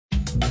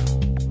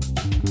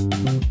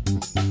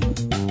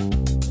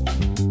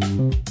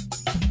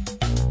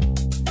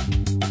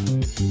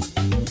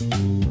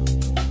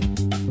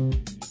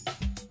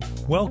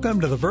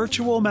Welcome to the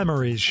Virtual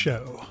Memories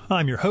Show.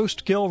 I'm your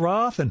host, Gil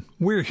Roth, and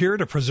we're here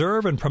to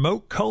preserve and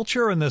promote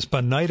culture in this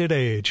benighted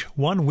age,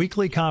 one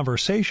weekly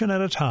conversation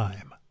at a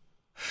time.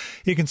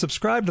 You can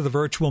subscribe to the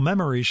Virtual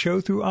Memories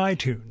Show through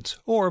iTunes,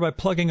 or by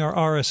plugging our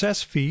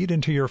RSS feed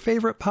into your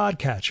favorite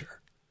podcatcher.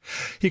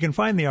 You can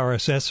find the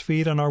RSS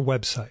feed on our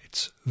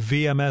websites,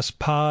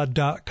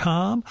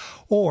 vmspod.com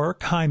or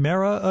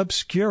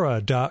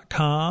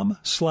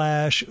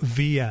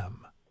chimeraobscura.com/VM.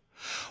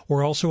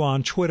 We're also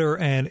on Twitter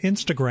and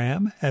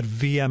Instagram at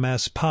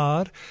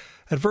VMSPod,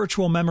 at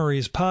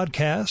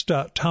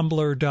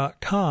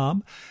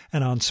virtualmemoriespodcast.tumblr.com,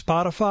 and on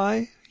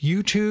Spotify,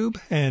 YouTube,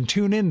 and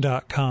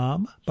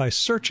TuneIn.com by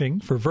searching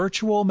for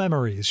Virtual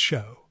Memories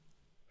Show.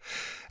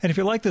 And if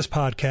you like this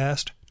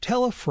podcast,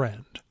 tell a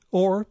friend,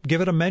 or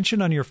give it a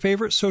mention on your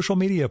favorite social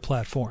media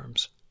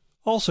platforms.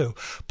 Also,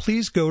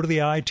 please go to the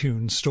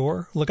iTunes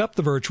store, look up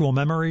the Virtual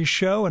Memories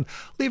Show, and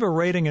leave a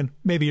rating and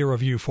maybe a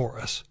review for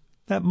us.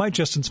 That might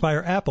just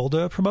inspire Apple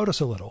to promote us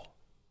a little.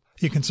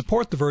 You can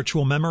support the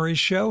Virtual Memories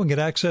Show and get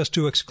access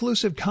to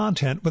exclusive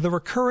content with a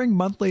recurring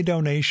monthly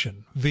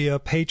donation via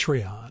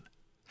Patreon.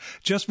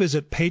 Just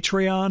visit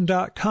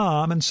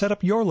patreon.com and set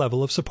up your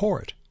level of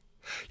support.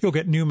 You'll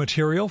get new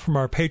material from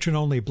our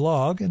patron-only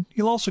blog, and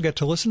you'll also get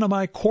to listen to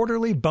my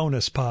quarterly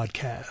bonus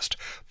podcast,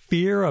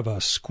 Fear of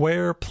a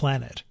Square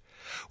Planet,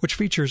 which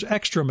features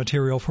extra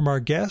material from our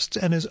guests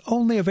and is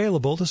only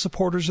available to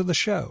supporters of the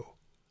show.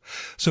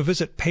 So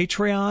visit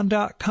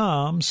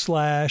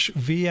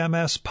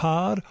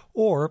patreon.com/VMSpod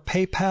or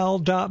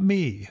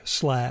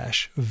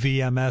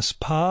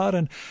paypal.me/VMSpod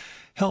and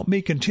help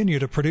me continue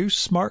to produce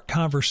smart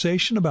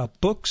conversation about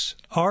books,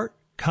 art,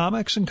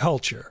 comics, and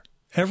culture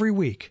every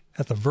week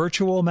at the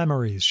Virtual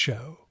Memories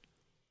Show.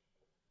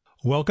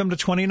 Welcome to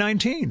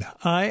 2019.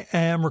 I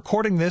am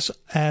recording this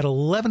at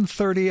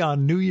 11:30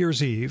 on New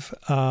Year's Eve,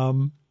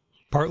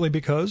 partly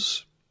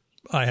because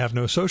I have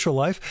no social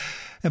life,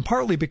 and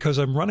partly because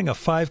I'm running a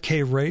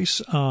 5K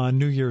race on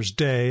New Year's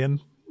Day,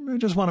 and I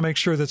just want to make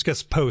sure this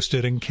gets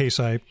posted in case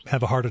I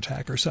have a heart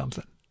attack or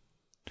something.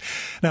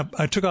 Now,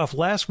 I took off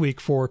last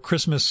week for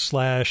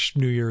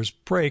Christmas/New Year's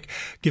break,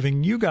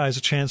 giving you guys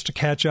a chance to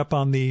catch up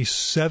on the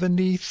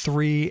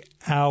 73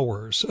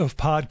 hours of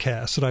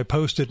podcasts that I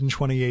posted in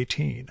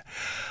 2018.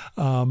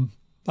 I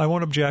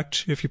won't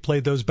object if you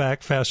played those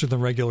back faster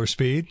than regular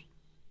speed.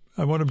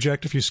 I won't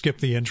object if you skip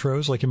the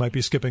intros, like you might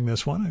be skipping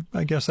this one.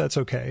 I guess that's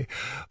okay.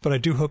 But I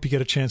do hope you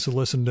get a chance to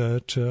listen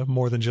to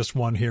more than just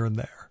one here and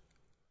there.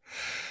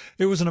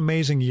 It was an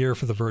amazing year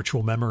for the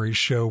Virtual Memories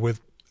Show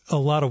with a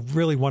lot of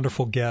really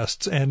wonderful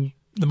guests and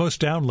the most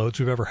downloads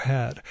we've ever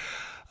had.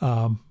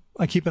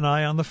 I keep an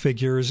eye on the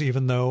figures,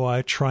 even though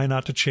I try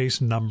not to chase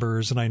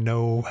numbers, and I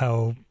know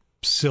how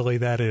silly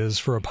that is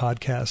for a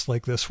podcast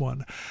like this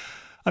one.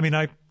 I mean,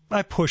 I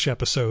push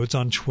episodes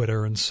on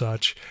Twitter and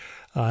such.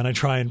 And I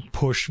try and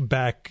push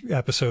back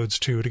episodes,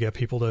 too, to get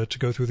people to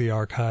go through the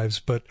archives.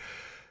 But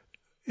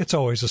it's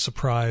always a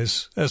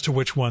surprise as to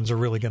which ones are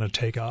really going to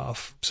take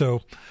off.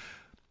 So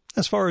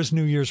as far as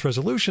New Year's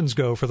resolutions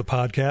go for the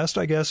podcast,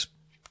 I guess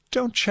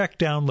don't check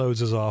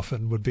downloads as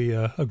often would be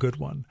a good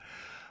one.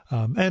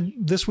 And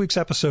this week's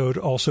episode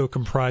also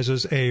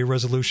comprises a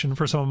resolution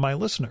for some of my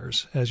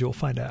listeners, as you'll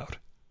find out.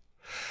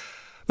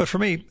 But for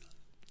me,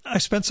 I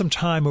spent some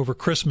time over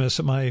Christmas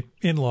at my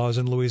in-laws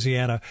in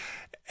Louisiana,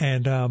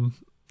 and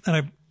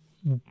I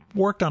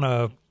worked on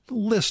a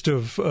list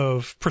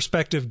of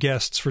prospective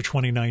guests for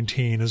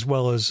 2019, as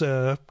well as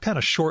a kind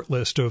of short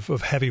list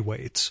of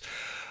heavyweights.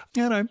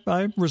 And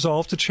I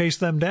resolved to chase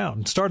them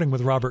down, starting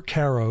with Robert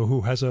Caro, who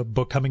has a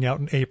book coming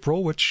out in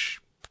April, which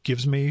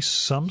gives me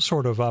some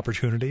sort of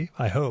opportunity,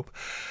 I hope.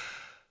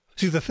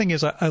 See, the thing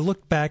is, I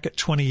looked back at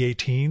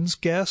 2018's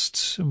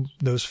guests,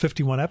 those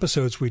 51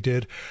 episodes we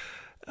did.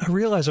 I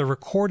realized I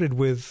recorded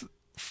with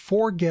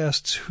 4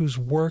 guests whose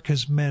work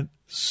has meant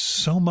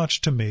so much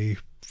to me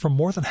for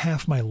more than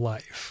half my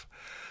life.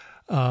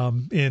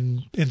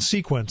 In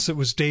sequence, it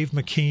was Dave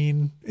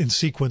McKean, in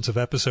sequence of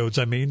episodes,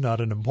 I mean, not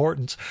in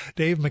importance,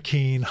 Dave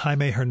McKean,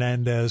 Jaime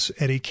Hernandez,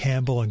 Eddie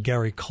Campbell, and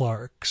Gary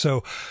Clark.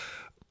 So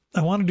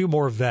I want to do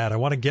more of that. I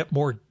want to get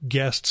more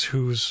guests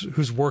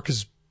whose work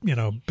has,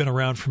 been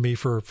around for me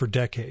for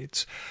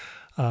decades.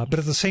 But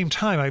at the same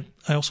time,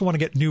 I also want to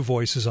get new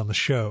voices on the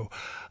show.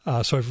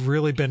 So I've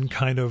really been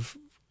kind of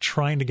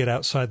trying to get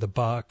outside the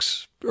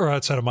box, or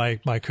outside of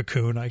my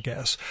cocoon, I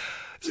guess.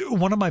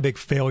 One of my big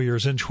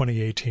failures in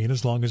 2018,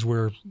 as long as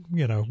we're,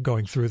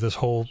 going through this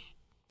whole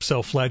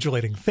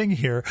self-flagellating thing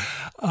here,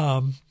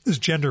 is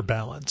gender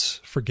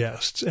balance for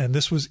guests. And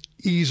this was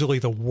easily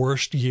the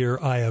worst year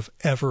I have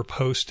ever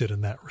posted in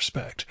that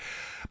respect.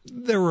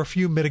 There were a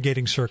few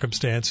mitigating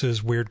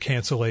circumstances, weird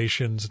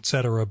cancellations,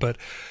 etc., but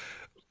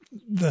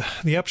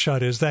the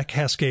upshot is that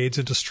cascades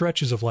into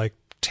stretches of like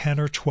 10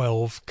 or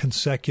 12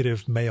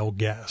 consecutive male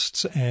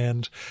guests,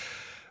 and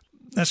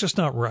that's just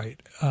not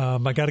right.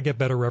 I got to get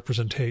better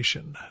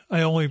representation.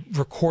 I only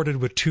recorded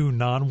with 2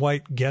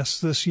 non-white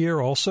guests this year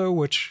also,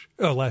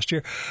 last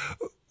year,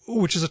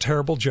 which is a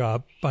terrible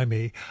job by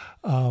me.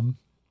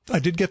 I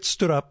did get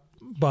stood up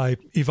by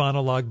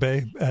Ivana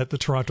Lagbe at the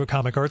Toronto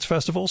Comic Arts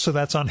Festival, so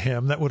that's on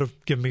him. That would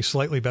have given me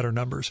slightly better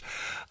numbers.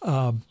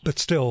 But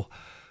still,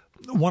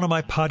 one of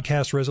my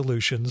podcast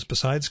resolutions,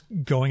 besides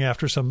going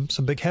after some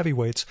big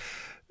heavyweights,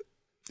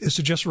 is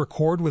to just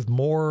record with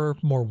more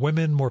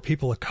women, more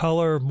people of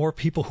color, more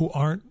people who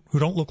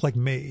don't look like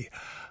me.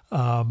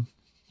 So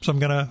I'm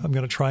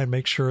gonna try and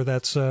make sure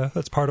that's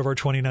part of our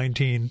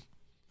 2019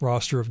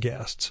 roster of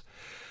guests.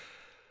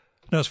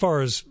 Now, as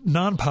far as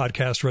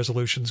non-podcast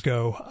resolutions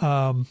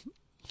go,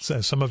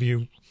 as some of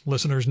you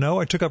listeners know,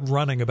 I took up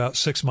running about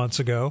 6 months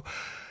ago,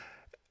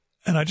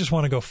 and I just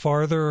want to go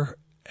farther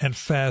and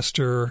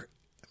faster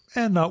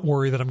and not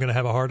worry that I'm going to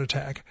have a heart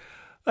attack.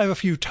 I have a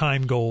few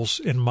time goals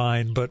in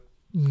mind, but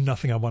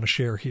nothing I want to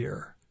share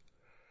here.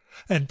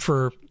 And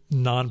for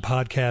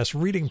non-podcast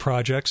reading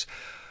projects,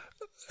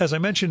 as I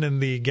mentioned in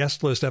the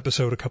guest list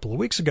episode a couple of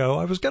weeks ago,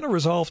 I was going to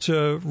resolve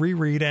to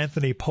reread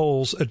Anthony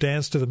Pohl's A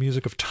Dance to the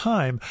Music of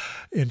Time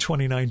in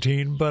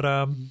 2019, but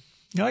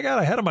I got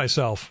ahead of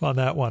myself on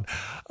that one.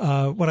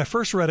 When I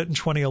first read it in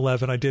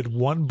 2011, I did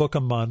one book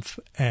a month,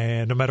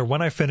 and no matter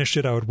when I finished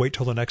it, I would wait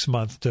till the next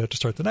month to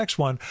start the next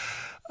one,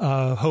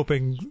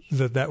 hoping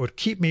that would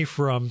keep me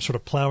from sort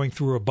of plowing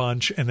through a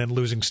bunch and then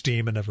losing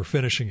steam and never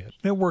finishing it.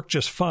 It worked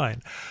just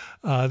fine.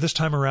 This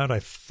time around, I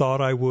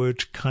thought I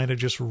would kind of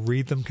just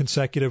read them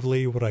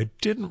consecutively. What I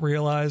didn't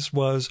realize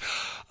was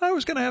I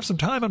was going to have some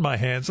time on my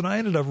hands, and I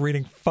ended up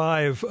reading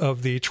 5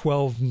 of the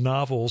 12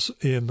 novels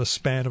in the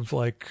span of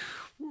like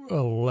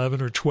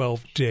 11 or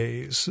 12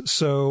 days.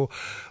 So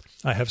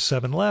I have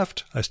 7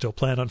 left. I still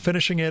plan on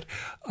finishing it.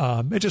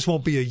 It just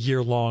won't be a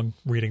year-long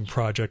reading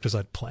project as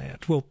I'd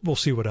planned. We'll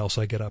see what else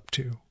I get up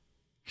to.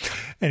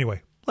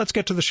 Anyway, let's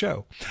get to the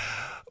show.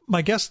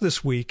 My guest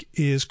this week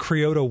is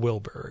Kriota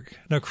Willberg.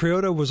 Now,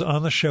 Kriota was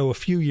on the show a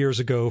few years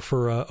ago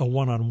for a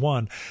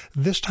one-on-one.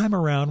 This time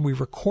around, we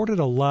recorded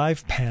a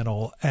live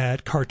panel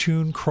at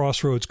Cartoon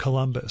Crossroads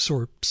Columbus,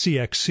 or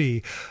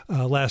CXC,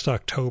 last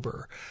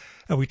October.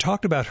 And we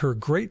talked about her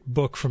great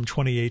book from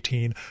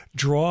 2018,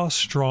 Draw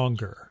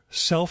Stronger,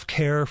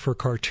 Self-Care for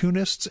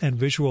Cartoonists and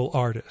Visual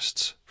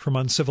Artists, from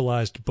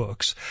Uncivilized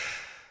Books.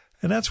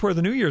 And that's where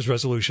the New Year's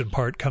resolution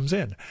part comes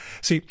in.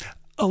 See,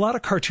 a lot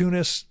of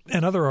cartoonists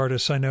and other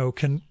artists I know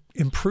can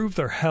improve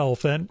their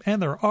health and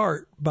their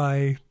art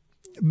by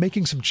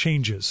making some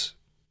changes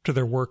to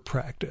their work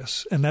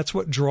practice. And that's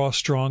what Draw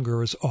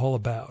Stronger is all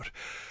about.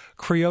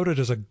 Kriota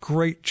does a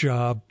great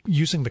job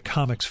using the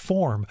comics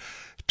form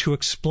to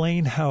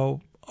explain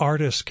how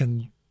artists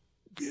can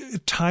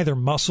tie their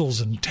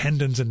muscles and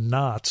tendons and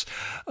knots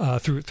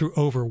through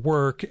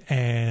overwork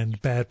and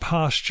bad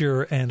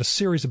posture and a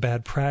series of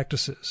bad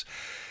practices.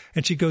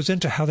 And she goes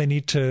into how they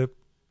need to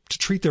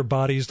treat their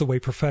bodies the way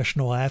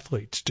professional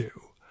athletes do.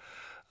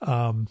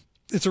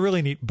 It's a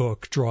really neat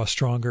book, Draw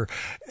Stronger.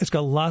 It's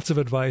got lots of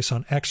advice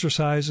on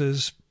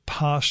exercises,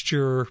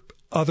 posture,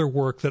 other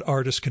work that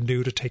artists can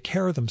do to take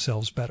care of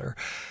themselves better.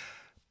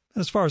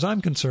 As far as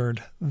I'm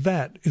concerned,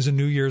 that is a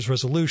New Year's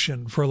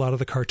resolution for a lot of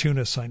the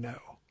cartoonists I know.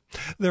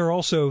 There are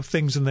also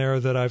things in there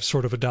that I've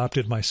sort of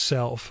adopted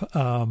myself,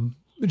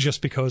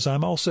 just because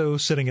I'm also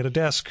sitting at a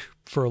desk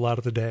for a lot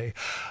of the day.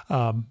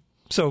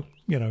 So,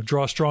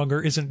 Draw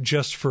Stronger isn't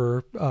just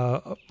for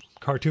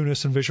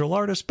cartoonists and visual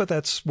artists, but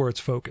that's where it's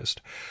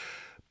focused.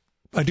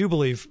 I do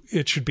believe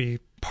it should be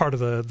part of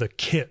the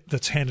kit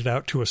that's handed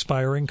out to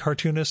aspiring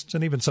cartoonists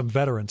and even some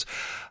veterans,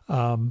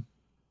 along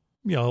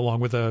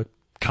with a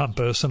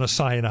compass and a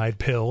cyanide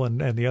pill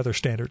and the other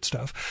standard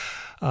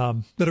stuff.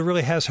 But it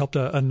really has helped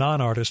a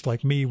non-artist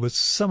like me with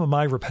some of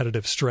my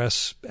repetitive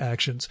stress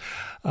actions.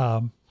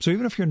 So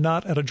even if you're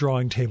not at a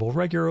drawing table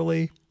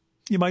regularly,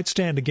 you might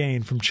stand to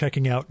gain from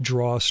checking out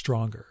Draw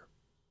Stronger.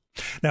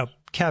 Now,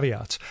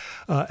 caveats.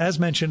 As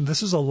mentioned,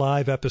 this is a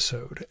live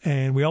episode,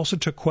 and we also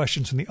took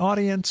questions from the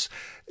audience.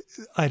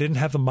 I didn't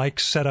have the mic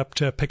set up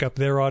to pick up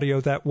their audio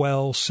that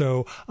well,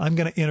 so I'm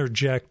going to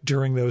interject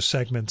during those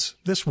segments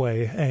this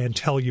way and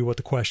tell you what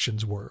the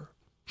questions were.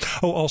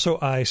 Oh, also,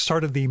 I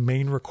started the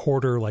main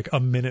recorder like a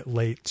minute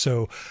late,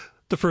 so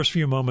the first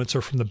few moments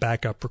are from the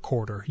backup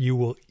recorder. You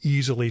will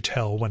easily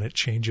tell when it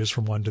changes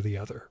from one to the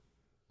other.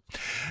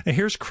 And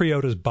here's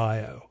Kriota's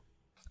bio.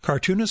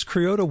 Cartoonist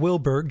Kriota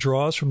Willberg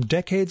draws from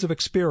decades of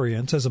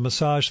experience as a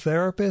massage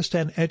therapist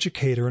and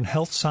educator in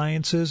health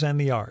sciences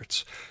and the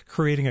arts,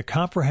 creating a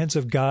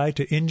comprehensive guide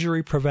to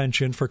injury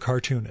prevention for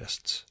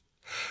cartoonists.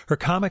 Her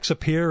comics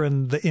appear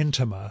in The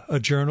Intima, a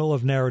journal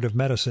of narrative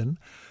medicine,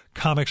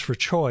 Comics for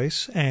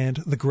Choice, and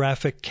The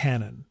Graphic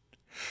Canon.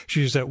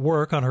 She's at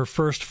work on her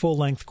first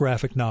full-length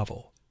graphic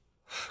novel.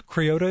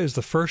 Kriota is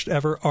the first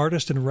ever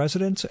artist in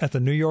residence at the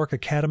New York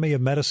Academy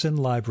of Medicine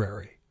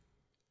Library.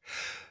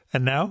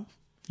 And now,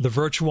 the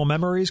Virtual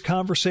Memories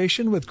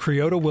conversation with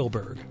Kriota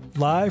Willberg,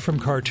 live from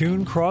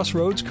Cartoon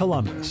Crossroads,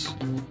 Columbus.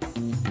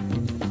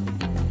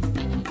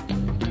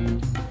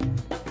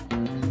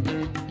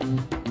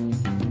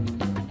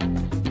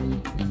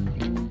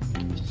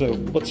 So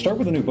let's start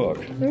with a new book.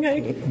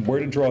 Okay. Where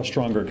did Draw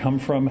Stronger come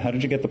from? How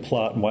did you get the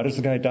plot? And why does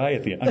the guy die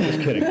at the end? I'm just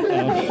kidding.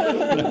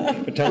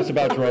 But tell us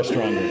about Draw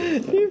Stronger.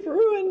 You've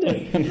ruined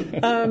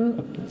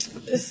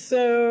day.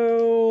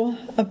 So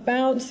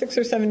about 6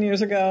 or 7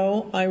 years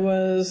ago, I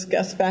was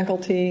guest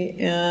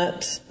faculty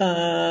at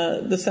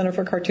the Center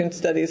for Cartoon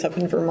Studies up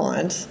in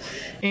Vermont.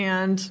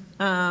 And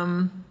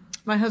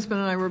my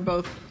husband and I were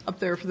both up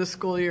there for the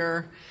school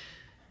year.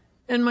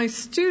 And my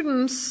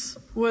students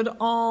would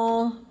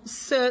all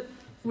sit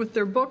with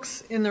their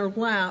books in their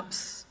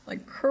laps,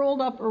 like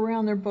curled up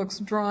around their books,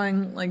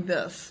 drawing like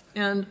this.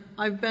 And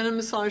I've been a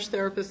massage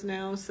therapist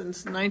now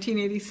since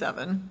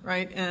 1987,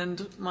 right?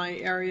 And my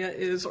area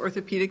is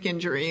orthopedic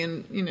injury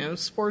and,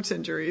 sports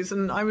injuries.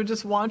 And I would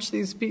just watch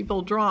these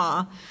people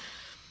draw.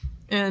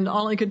 And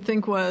all I could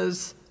think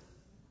was,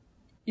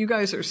 you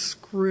guys are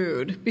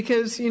screwed,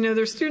 because,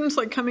 there's students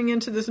like coming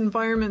into this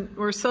environment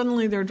where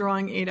suddenly they're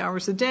drawing 8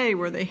 hours a day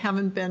where they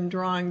haven't been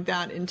drawing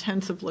that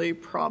intensively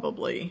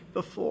probably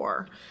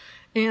before.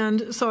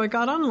 And so I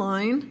got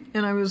online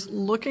and I was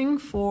looking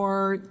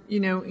for,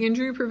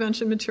 injury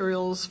prevention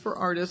materials for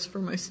artists for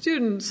my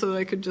students so that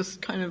I could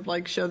just kind of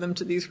like show them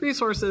to these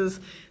resources.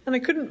 And I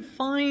couldn't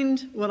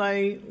find what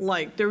I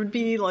liked. There would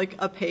be like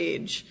a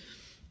page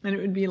and it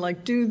would be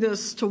like, do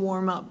this to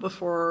warm up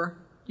before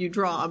you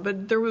draw,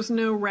 but there was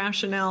no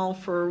rationale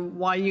for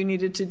why you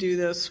needed to do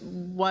this,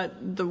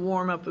 what the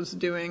warm-up was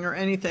doing, or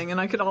anything.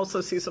 And I could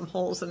also see some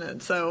holes in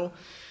it. So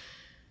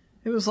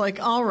it was like,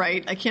 all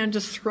right, I can't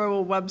just throw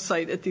a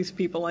website at these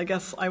people. I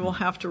guess I will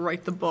have to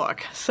write the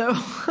book. So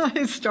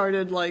I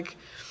started by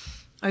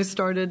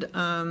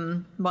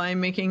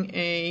making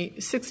a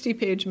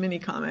 60-page mini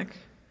comic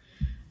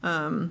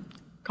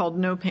called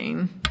No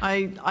Pain.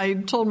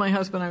 I told my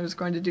husband I was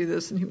going to do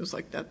this, and he was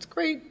like, that's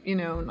great,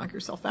 knock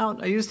yourself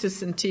out. I used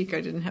his Cintiq.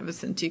 I didn't have a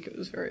Cintiq. It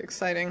was very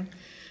exciting.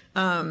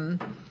 And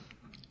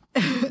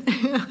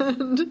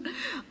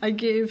I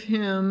gave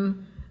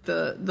him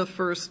the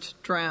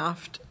first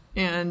draft,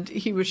 and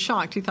he was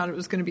shocked. He thought it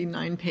was going to be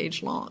 9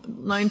 pages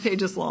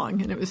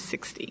long, and it was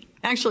 60.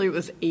 Actually, it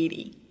was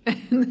 80.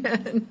 And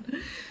then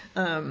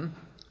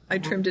I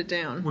trimmed it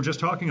down. We're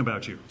just talking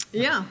about you.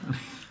 Yeah.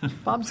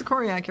 Bob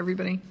Zakoriak,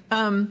 everybody.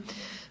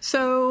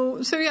 So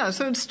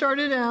it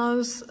started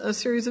as a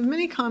series of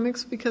mini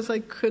comics because I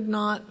could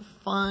not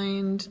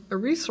find a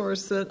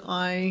resource that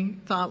I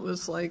thought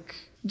was like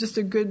just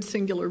a good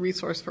singular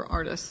resource for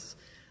artists.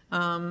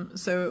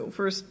 So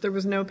first there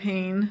was No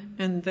Pain,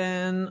 and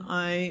then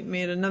I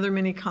made another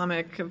mini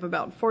comic of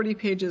about 40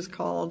 pages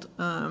called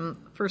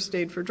First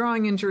Aid for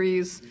Drawing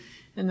Injuries.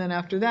 And then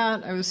after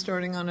that, I was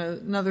starting on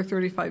another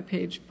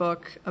 35-page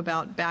book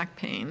about back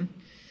pain.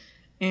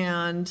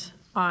 And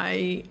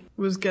I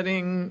was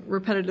getting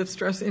repetitive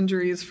stress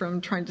injuries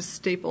from trying to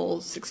staple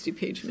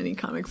 60-page mini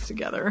comics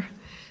together.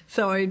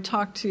 So I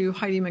talked to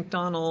Heidi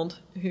McDonald,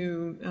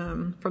 who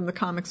from the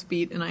Comics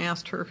Beat, and I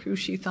asked her who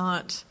she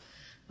thought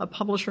a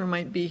publisher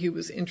might be who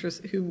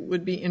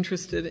would be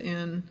interested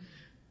in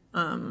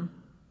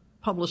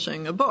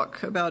publishing a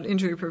book about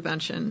injury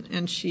prevention.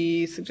 And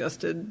she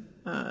suggested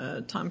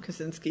Tom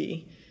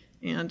Kaczynski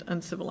and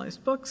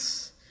Uncivilized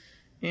Books,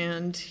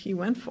 and he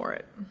went for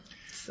it.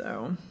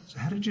 So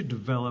how did you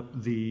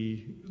develop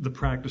the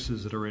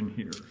practices that are in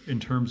here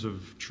in terms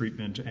of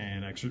treatment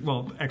and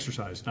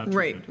exercise, not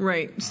treatment?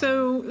 Right.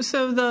 So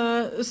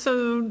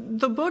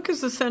the book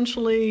is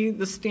essentially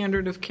the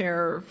standard of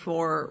care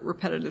for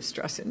repetitive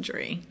stress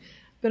injury.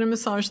 Been a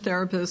massage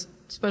therapist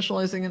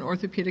specializing in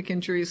orthopedic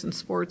injuries and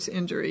sports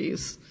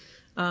injuries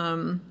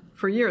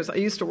for years. I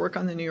used to work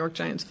on the New York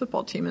Giants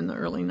football team in the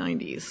early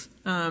 90s.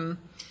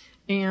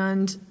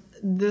 And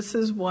this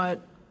is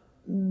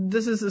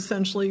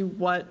essentially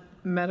what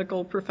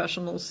medical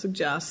professionals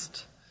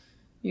suggest,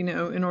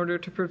 in order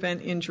to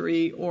prevent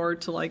injury or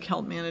to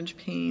help manage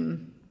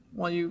pain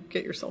while you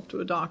get yourself to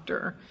a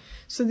doctor.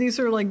 So these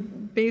are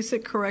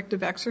basic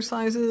corrective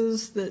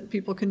exercises that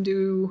people can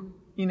do,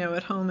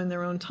 at home in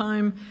their own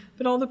time,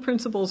 but all the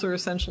principles are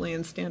essentially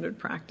in standard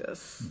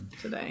practice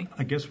today.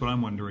 I guess what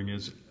I'm wondering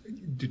is,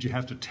 did you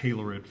have to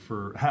tailor it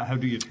for, how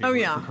do you tailor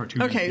it for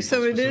cartoon? Okay,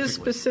 so it is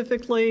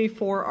specifically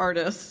for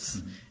artists.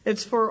 Mm-hmm.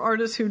 It's for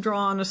artists who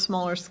draw on a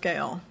smaller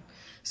scale.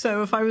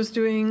 So if I was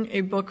doing a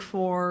book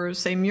for,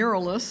 say,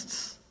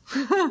 muralists,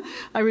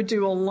 I would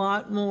do a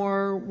lot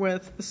more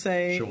with,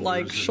 say,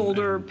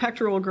 shoulder,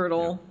 pectoral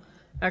girdle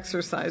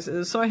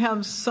exercises. So I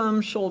have some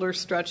shoulder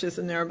stretches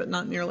in there, but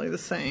not nearly the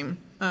same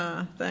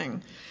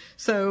thing.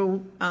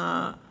 So,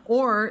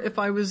 or if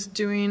I was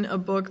doing a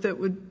book that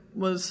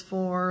was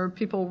for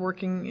people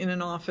working in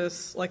an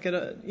office, like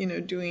at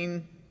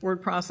doing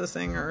word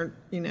processing or,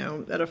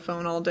 at a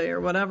phone all day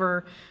or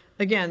whatever,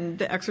 again,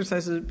 the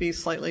exercises would be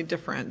slightly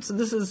different. So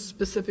this is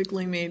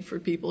specifically made for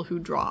people who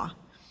draw.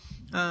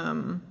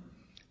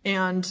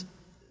 And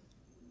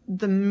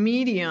the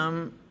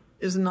medium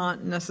is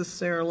not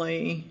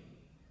necessarily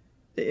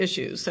the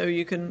issue. So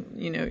you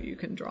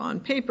can draw on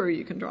paper,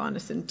 you can draw on a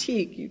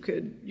Cintiq, you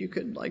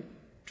could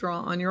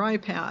draw on your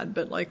iPad,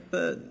 but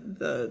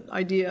the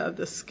idea of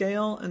the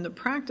scale and the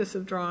practice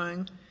of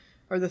drawing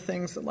are the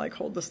things that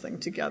hold this thing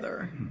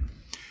together.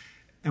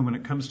 And when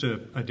it comes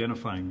to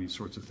identifying these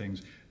sorts of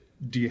things,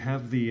 Do you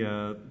have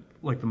the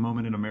like the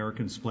moment in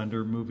American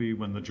Splendor movie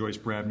when the Joyce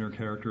Brabner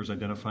character is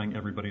identifying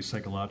everybody's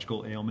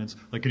psychological ailments?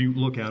 Like, can you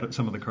look out at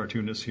some of the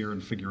cartoonists here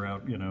and figure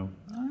out,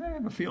 I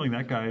have a feeling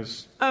that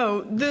guy's...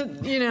 Oh,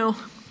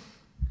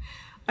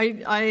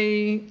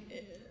 I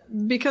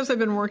because I've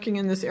been working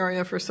in this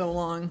area for so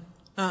long,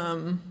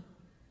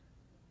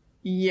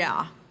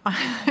 yeah,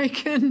 I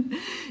can,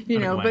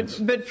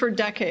 but for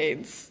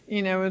decades,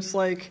 it's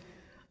like,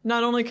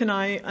 not only can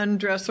I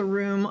undress a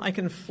room, I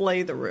can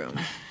flay the room.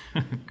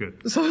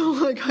 Good. So,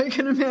 like, I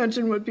can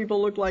imagine what people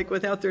look like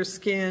without their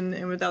skin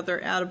and without their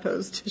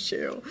adipose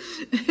tissue.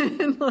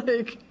 And,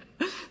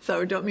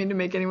 so don't mean to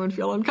make anyone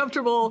feel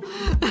uncomfortable.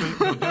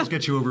 But it does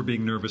get you over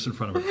being nervous in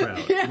front of a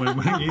crowd. Yeah.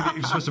 When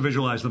you're supposed to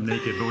visualize them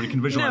naked, but when you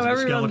can visualize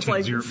them skeletons,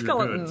 like you're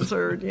skeletons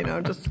good.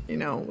 Or, just,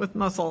 with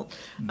muscle.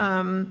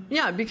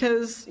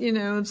 Because,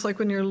 it's like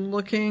when you're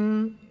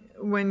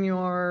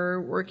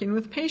working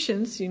with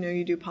patients,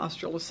 you do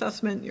postural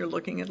assessment, you're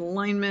looking at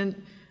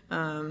alignment,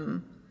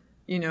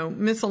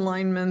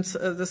 misalignments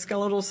of the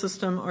skeletal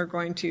system are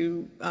going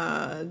to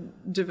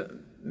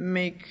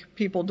make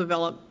people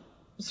develop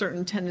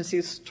certain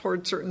tendencies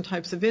toward certain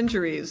types of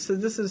injuries. So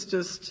this is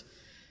just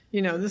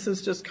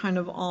kind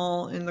of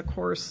all in the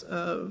course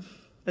of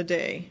a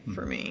day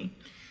for me.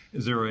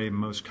 Is there a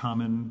most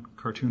common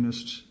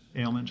cartoonist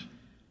ailment?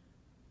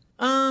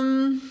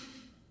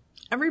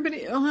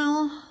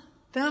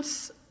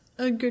 That's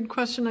a good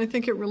question. I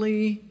think it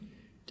really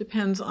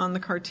depends on the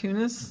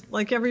cartoonist.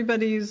 Like,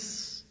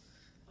 everybody's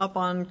up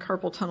on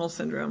carpal tunnel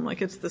syndrome,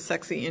 like it's the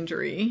sexy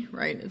injury,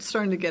 right? It's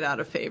starting to get out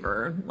of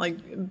favor.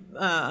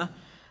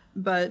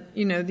 But,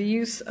 the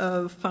use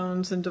of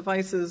phones and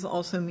devices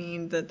also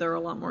mean that there are a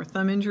lot more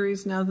thumb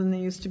injuries now than they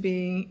used to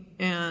be.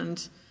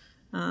 And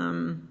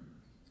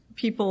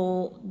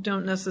people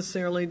don't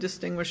necessarily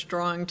distinguish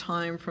drawing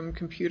time from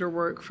computer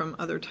work from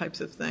other types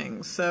of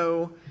things.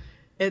 So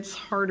it's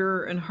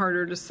harder and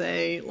harder to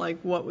say,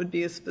 what would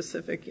be a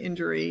specific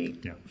injury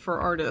for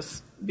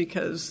artists,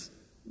 because,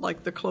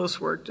 the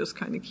close work just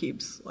kind of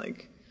keeps,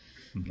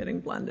 getting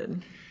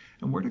blended.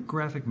 And where did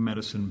graphic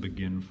medicine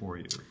begin for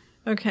you?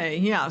 Okay,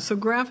 yeah. So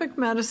graphic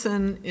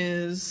medicine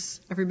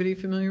is... Everybody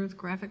familiar with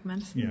graphic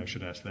medicine? Yeah, I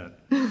should ask that.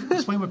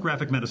 Explain what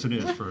graphic medicine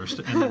is first,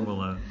 and then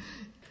we'll...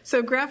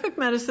 So graphic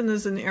medicine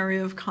is an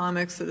area of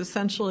comics that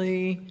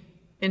essentially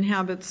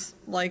inhabits,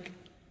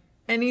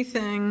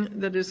 anything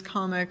that is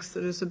comics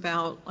that is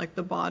about,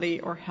 the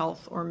body or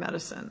health or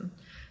medicine.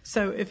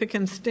 So if it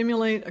can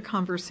stimulate a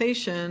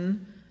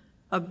conversation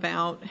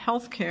about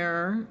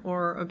healthcare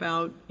or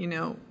about,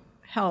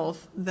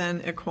 health,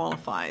 then it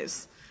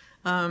qualifies.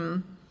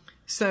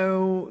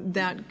 So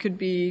that could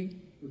be...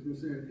 I was going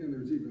to say, and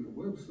there's even a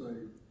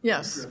website.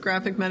 Yes,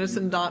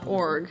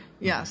 graphicmedicine.org.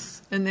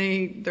 Yes. And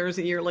there's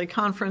a yearly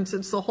conference.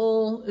 It's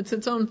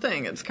its own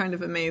thing. It's kind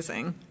of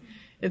amazing.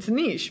 It's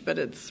niche, but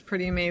it's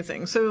pretty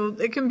amazing. So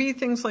it can be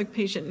things like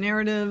patient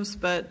narratives,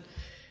 but,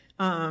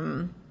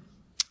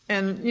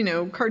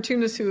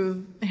 cartoonists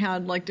who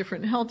have had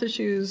different health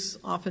issues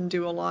often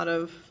do a lot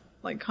of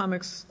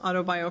comics,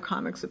 autobio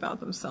comics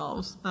about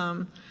themselves.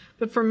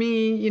 But for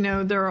me,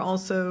 there are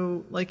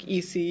also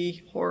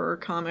EC horror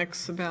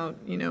comics about,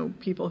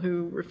 people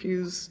who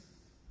refuse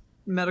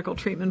medical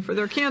treatment for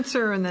their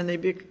cancer, and then they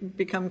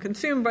become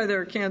consumed by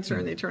their cancer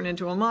and they turn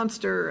into a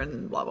monster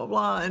and blah, blah,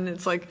 blah. And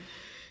it's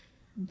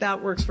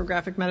that works for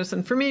graphic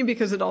medicine for me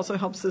because it also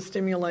helps to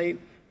stimulate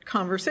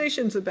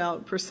conversations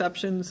about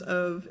perceptions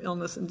of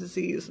illness and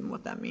disease and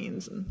what that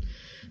means and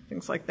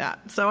things like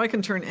that. So I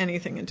can turn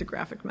anything into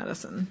graphic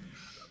medicine.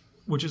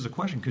 Which is a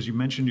question, because you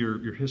mentioned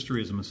your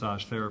history as a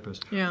massage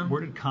therapist. Yeah.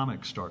 Where did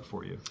comics start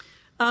for you?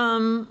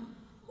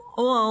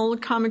 Well,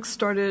 comics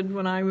started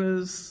when I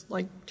was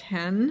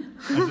 10.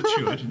 As it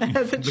should.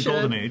 As it the should.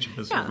 golden age,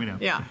 as we know.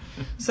 Yeah.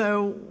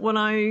 So when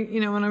I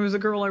was a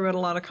girl, I read a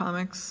lot of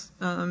comics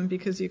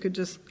because you could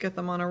just get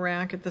them on a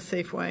rack at the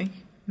Safeway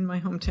in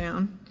my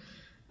hometown.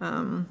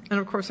 And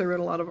of course, I read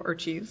a lot of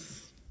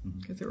Archies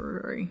because they were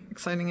very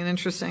exciting and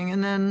interesting.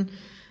 And then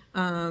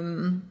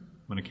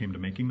when it came to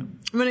making them?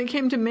 When it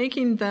came to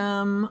making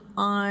them,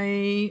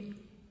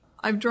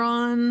 I've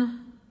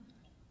drawn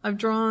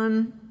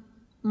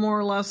more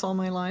or less all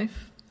my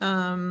life.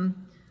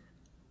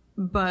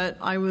 But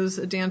I was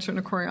a dancer and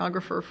a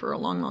choreographer for a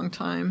long, long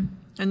time.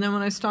 And then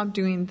when I stopped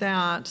doing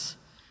that,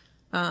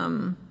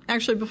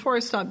 actually before I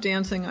stopped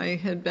dancing, I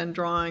had been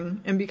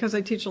drawing. And because I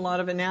teach a lot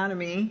of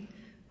anatomy,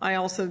 I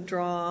also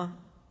draw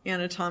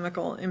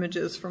anatomical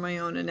images for my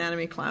own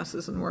anatomy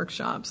classes and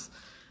workshops.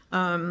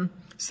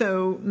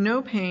 So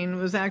No Pain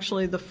was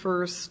actually the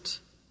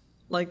first,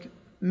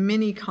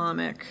 mini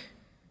comic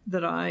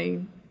that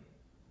I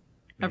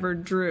ever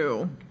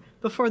drew.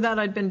 Before that,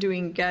 I'd been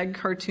doing gag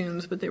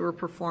cartoons, but they were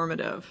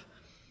performative.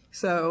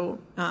 So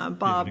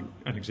Bob...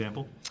 An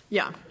example?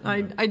 Yeah.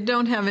 I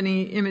don't have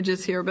any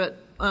images here, but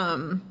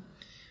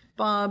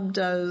Bob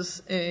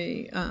does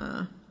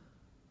a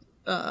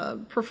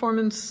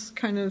performance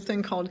kind of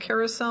thing called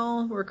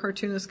Carousel, where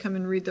cartoonists come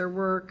and read their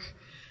work.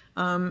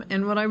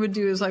 And what I would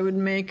do is I would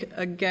make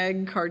a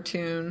gag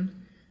cartoon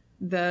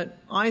that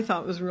I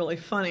thought was really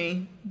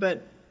funny,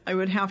 but I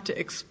would have to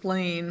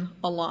explain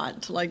a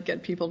lot to like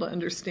get people to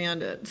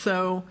understand it.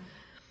 So,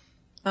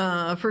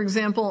 for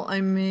example,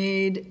 I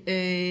made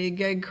a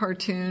gag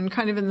cartoon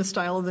kind of in the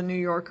style of The New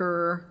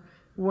Yorker,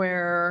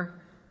 where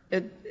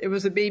it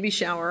was a baby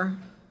shower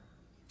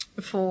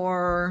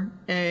for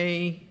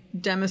a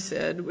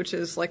democid, which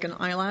is like an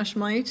eyelash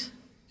mite.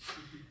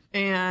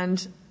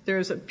 And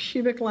there's a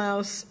pubic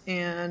louse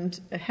and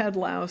a head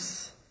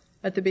louse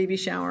at the baby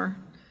shower.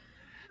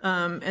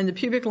 And the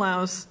pubic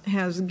louse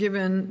has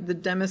given the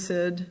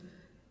democid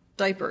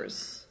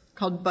diapers,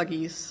 called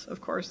buggies,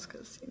 of course,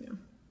 because,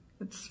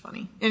 it's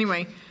funny.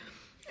 Anyway,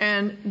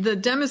 and the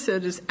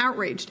democid is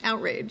outraged.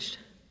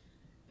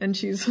 And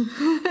she's,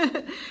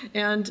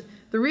 and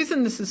the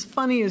reason this is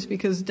funny is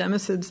because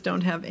democids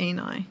don't have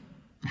ani.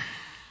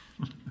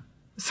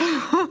 So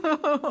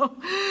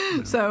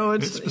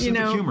it's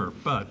specific humor,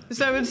 but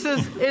so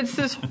it's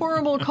this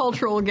horrible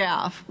cultural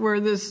gaffe where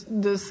this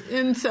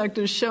insect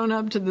has shown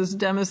up to this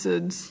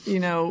democid's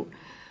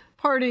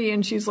party,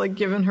 and she's like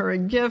given her a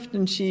gift,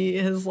 and she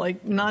has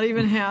like not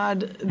even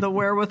had the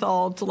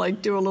wherewithal to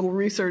like do a little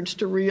research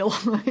to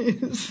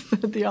realize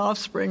that the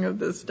offspring of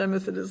this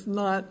democid is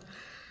not,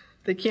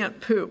 they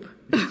can't poop.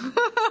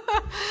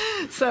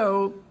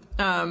 So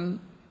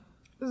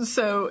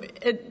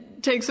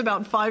it takes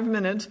about 5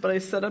 minutes, but I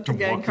set up the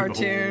gag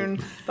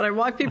cartoon, but I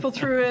walk people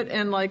through it,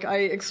 and like I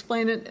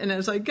explain it, and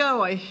as I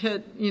go, I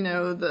hit,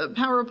 the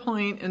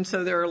PowerPoint, and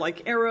so there are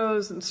like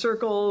arrows and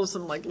circles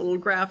and like little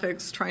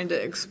graphics trying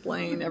to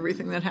explain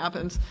everything that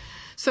happens.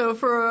 So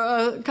for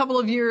a couple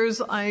of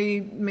years,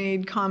 I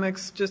made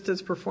comics just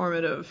as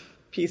performative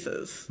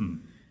pieces.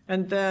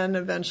 And then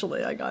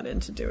eventually I got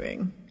into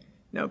doing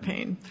No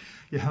Pain.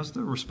 Yeah, how's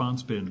the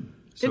response been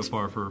so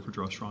far for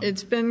Draw Stronger?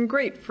 It's been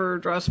great for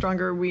Draw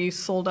Stronger. We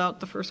sold out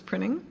the first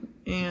printing,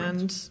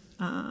 and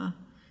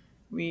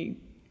we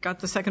got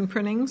the second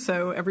printing,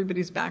 so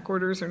everybody's back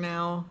orders are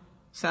now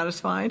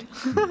satisfied.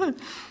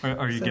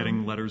 Are you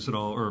getting letters at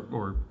all,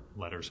 or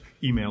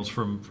emails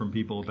from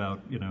people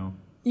about,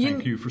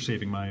 thank you for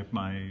saving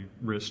my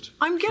wrist?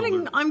 I'm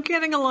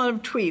getting a lot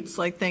of tweets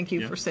like, thank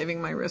you for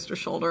saving my wrist or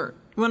shoulder.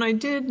 When I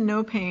did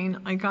No Pain,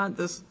 I got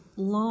this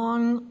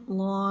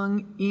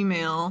long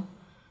email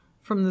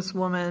from this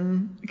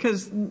woman,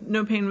 because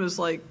No Pain was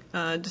like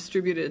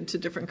distributed to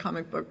different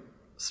comic book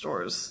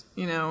stores,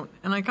 and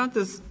I got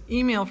this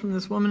email from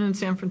this woman in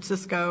San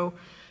Francisco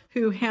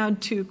who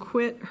had to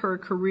quit her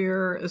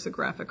career as a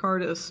graphic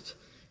artist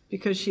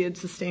because she had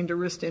sustained a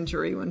wrist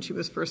injury when she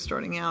was first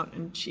starting out,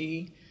 and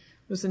she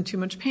was in too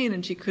much pain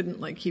and she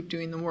couldn't like keep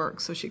doing the work,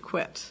 so she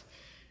quit.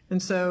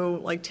 And so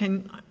like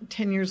 10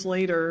 years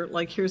later,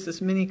 like here's this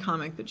mini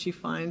comic that she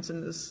finds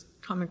in this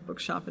comic book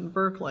shop in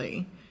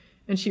Berkeley.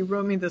 And she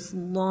wrote me this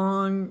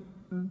long,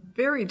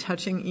 very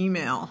touching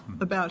email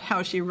about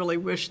how she really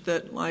wished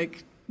that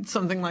like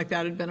something like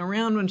that had been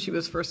around when she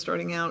was first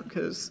starting out,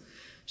 because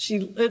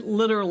it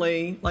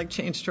literally like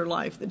changed her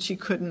life that she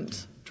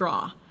couldn't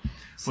draw.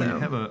 Well, you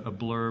have a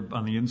blurb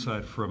on the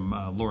inside from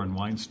Lauren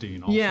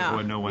Weinstein, also, who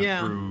I know went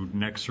through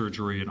neck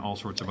surgery and all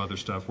sorts of other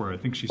stuff, where I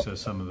think she says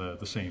some of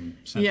the same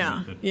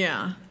sentiment.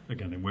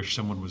 Again, I wish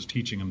someone was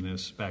teaching them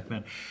this back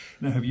then.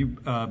 Now, have you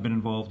been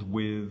involved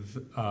with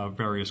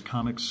various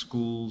comic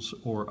schools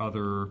or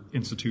other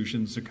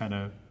institutions to kind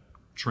of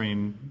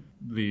train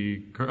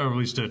or at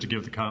least to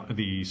give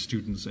the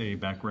students a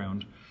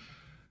background?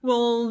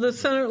 Well, the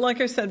center,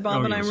 like I said,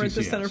 Bob and I were at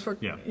the CCS. Center for,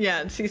 at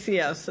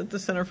CCS, at the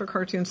Center for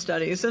Cartoon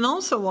Studies. And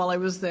also while I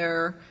was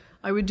there,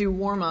 I would do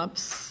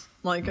warm-ups.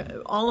 Like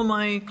all of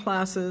my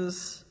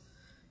classes,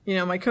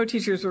 my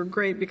co-teachers were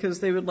great because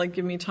they would like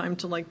give me time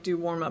to like do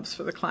warm-ups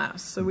for the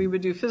class. So we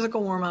would do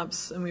physical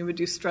warm-ups, and we would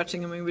do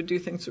stretching, and we would do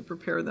things to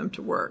prepare them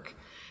to work.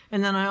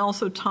 And then I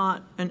also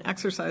taught an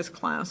exercise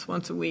class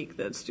once a week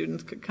that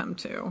students could come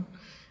to.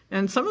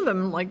 And some of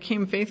them like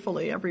came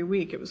faithfully every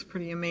week. It was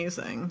pretty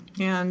amazing.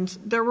 And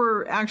there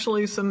were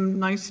actually some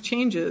nice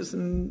changes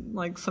in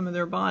like some of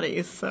their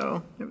bodies.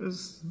 So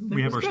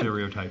we have our good.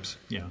 Stereotypes.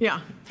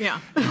 Yeah.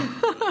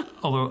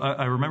 Although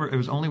I remember it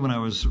was only when I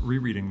was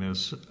rereading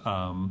this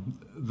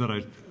that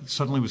I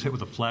suddenly was hit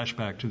with a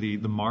flashback to the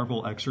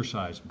Marvel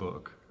exercise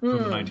book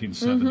from the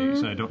 1970s.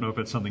 And I don't know if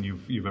it's something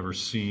you've ever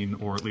seen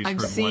or at least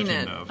heard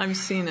legend of. I've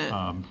seen it.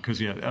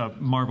 Because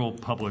Marvel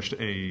published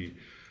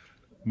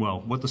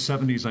what the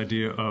 70s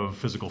idea of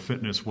physical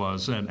fitness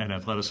was and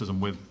athleticism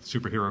with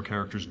superhero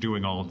characters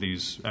doing all of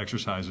these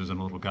exercises and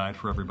a little guide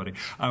for everybody.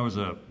 I was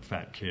a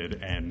fat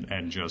kid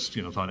and just,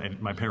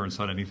 thought my parents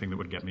thought anything that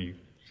would get me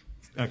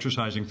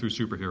exercising through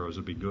superheroes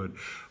would be good.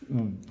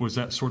 Was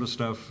that sort of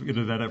stuff,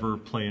 did that ever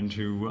play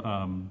into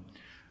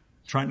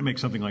trying to make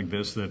something like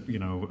this that,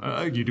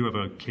 you do have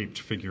a caped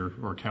figure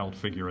or cowled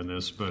figure in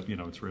this, but,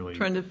 it's really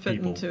trying to fit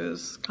people. into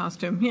his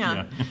costume.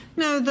 Yeah.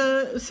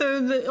 No, so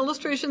the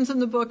illustrations in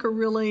the book are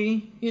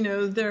really,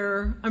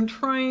 I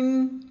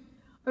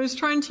was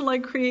trying to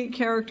like create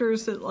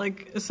characters that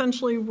like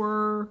essentially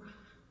were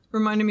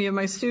reminded me of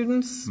my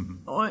students,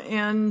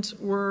 and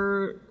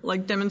were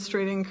like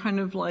demonstrating kind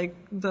of like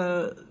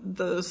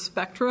the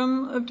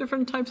spectrum of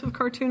different types of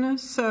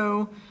cartoonists.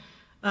 So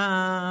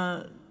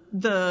the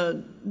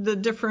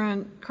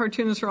different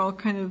cartoonists are all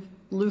kind of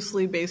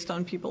loosely based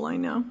on people I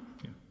know.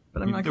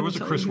 But I'm not there was a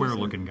tell Chris you Ware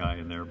looking guy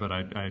in there, but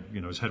I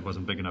his head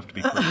wasn't big enough to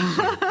be Chris,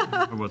 so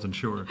I wasn't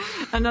sure.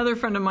 Another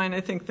friend of mine,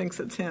 I think, thinks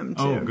it's him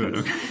too. Oh, good.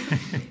 Okay.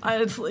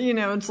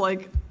 It's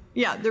like,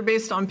 yeah, they're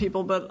based on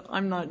people, but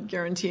I'm not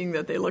guaranteeing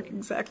that they look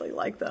exactly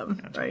like them,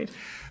 gotcha. Right?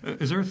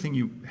 Is there a thing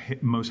you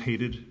most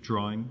hated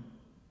drawing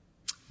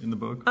in the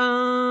book?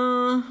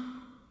 You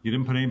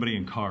didn't put anybody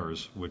in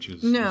cars, which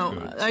is no.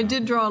 Good, so. I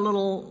did draw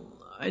little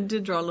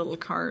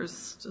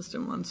cars just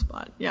in one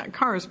spot. Yeah,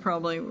 cars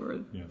probably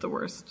were the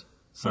worst.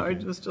 So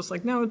okay. I was just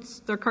like, no,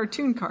 they're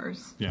cartoon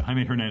cars. Yeah,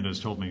 Jaime Hernandez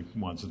told me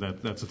once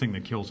that's the thing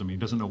that kills him. He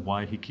doesn't know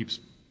why he keeps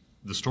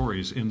the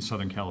stories in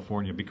Southern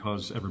California,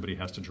 because everybody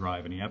has to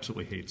drive, and he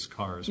absolutely hates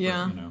cars.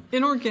 Yeah, but,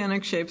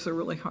 inorganic shapes are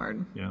really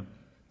hard. Yeah.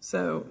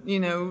 So,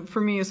 for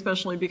me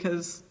especially,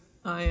 because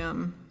I,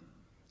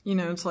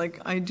 it's like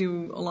I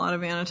do a lot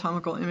of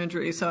anatomical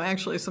imagery, so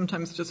actually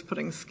sometimes just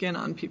putting skin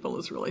on people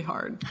is really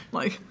hard.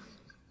 Like...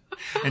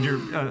 And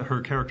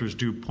her characters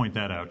do point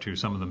that out too.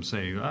 Some of them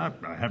say, "I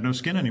have no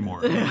skin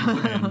anymore," and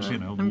I'm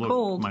look,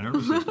 cold. My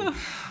nervous system.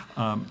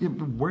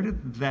 Where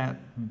did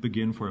that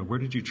begin for you? Where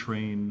did you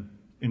train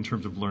in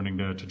terms of learning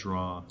to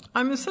draw?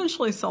 I'm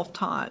essentially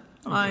self-taught.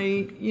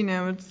 Okay.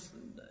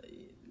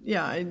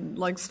 I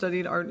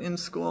studied art in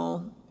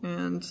school,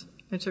 and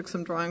I took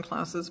some drawing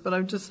classes, but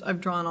I've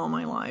drawn all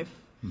my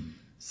life.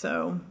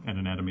 So. And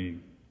anatomy.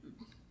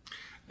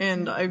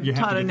 And I've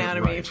taught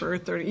anatomy for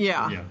 30.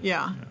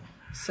 Yeah.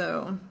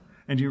 So.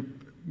 And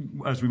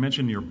as we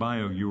mentioned in your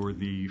bio, you were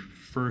the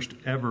first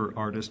ever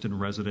artist in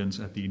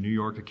residence at the New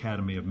York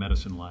Academy of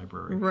Medicine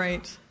Library.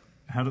 Right.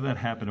 How did that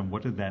happen, and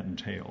what did that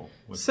entail?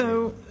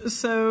 So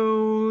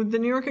the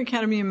New York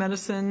Academy of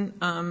Medicine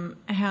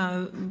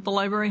the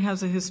library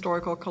has a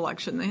historical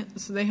collection.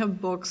 They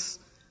have books,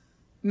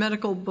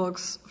 medical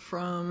books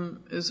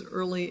from as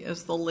early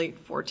as the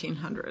late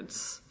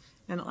 1400s.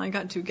 And I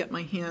got to get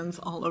my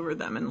hands all over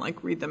them and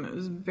read them. It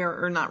was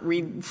not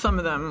read some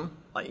of them,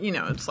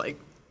 it's like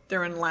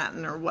they're in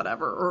Latin or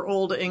whatever, or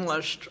Old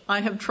English.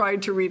 I have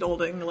tried to read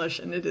Old English,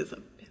 and it is a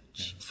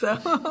bitch. So,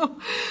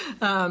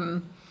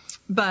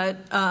 but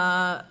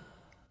I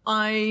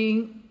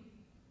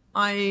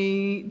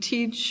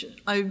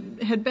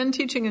had been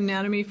teaching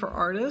anatomy for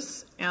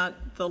artists at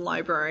the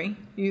library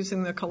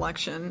using the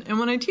collection. And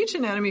when I teach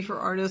anatomy for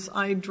artists,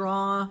 I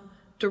draw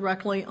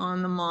directly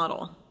on the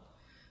model.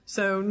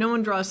 So no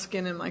one draws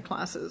skin in my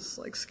classes.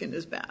 Skin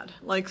is bad.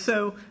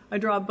 So I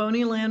draw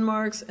bony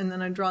landmarks, and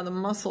then I draw the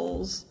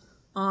muscles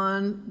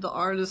on the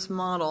artist's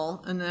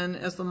model. And then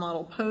as the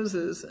model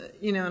poses,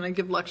 and I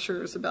give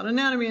lectures about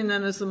anatomy, and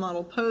then as the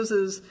model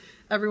poses,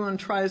 everyone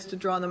tries to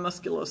draw the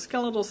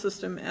musculoskeletal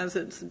system as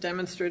it's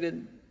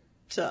demonstrated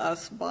to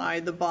us by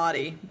the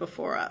body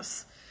before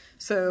us.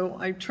 So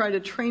I try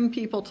to train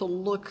people to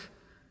look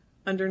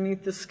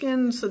underneath the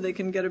skin so they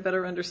can get a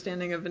better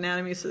understanding of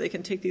anatomy, so they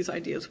can take these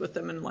ideas with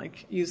them and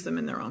use them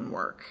in their own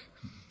work.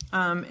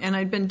 And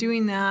I'd been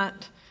doing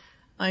that.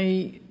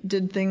 I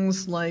did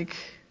things like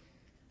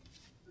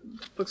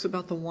books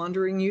about the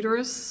wandering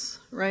uterus,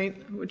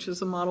 right, which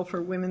is a model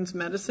for women's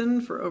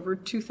medicine for over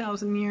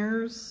 2,000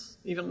 years,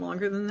 even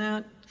longer than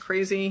that.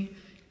 Crazy.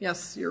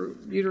 Yes, your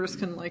uterus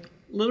can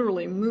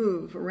literally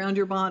move around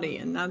your body,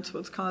 and that's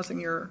what's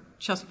causing your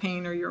chest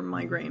pain or your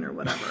migraine or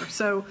whatever.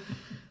 So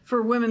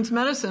for women's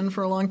medicine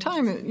for a long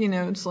time,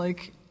 it's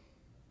like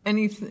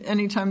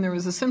anytime there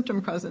was a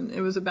symptom present,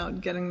 it was about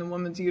getting the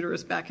woman's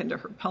uterus back into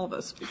her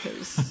pelvis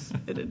because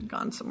it had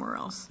gone somewhere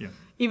else. Yeah.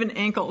 Even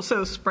ankle,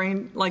 so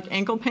sprain,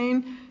 ankle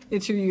pain,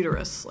 it's your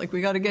uterus.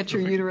 We got to get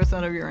your uterus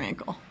out of your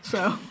ankle.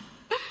 So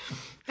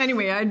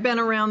anyway, I'd been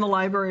around the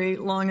library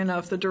long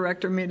enough. The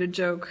director made a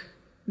joke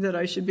that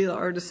I should be the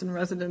artist in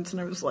residence,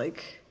 and I was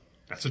like,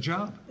 that's a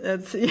job.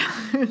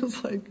 It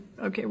was like,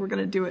 okay, we're going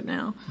to do it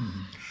now.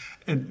 Mm-hmm.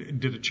 And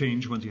did it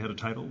change once you had a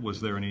title?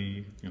 Was there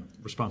any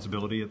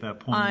responsibility at that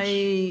point?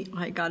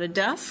 I got a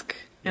desk,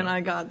 and I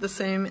got the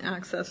same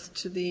access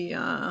to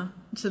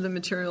the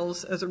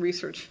materials as a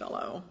research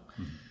fellow.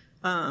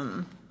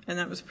 Mm-hmm. And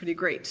that was pretty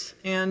great.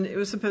 And it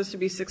was supposed to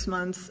be 6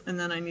 months, and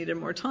then I needed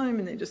more time,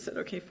 and they just said,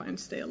 okay, fine,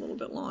 stay a little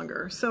bit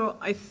longer. So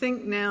I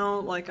think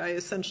now, I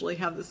essentially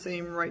have the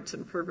same rights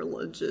and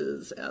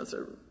privileges as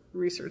a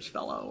research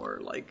fellow,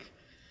 or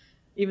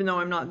even though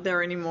I'm not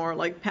there anymore,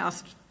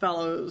 past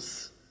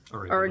fellows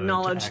are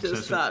acknowledged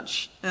as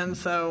such. And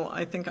so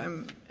I think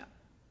I'm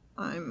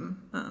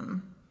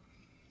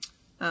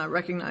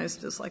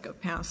recognized as a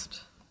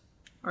past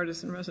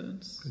artist in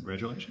residence.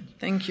 Congratulations.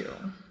 Thank you.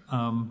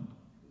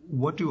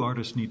 What do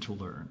artists need to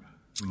learn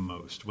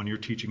most when you're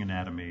teaching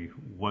anatomy?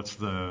 What's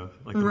the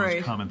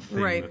most common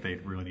thing that they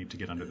really need to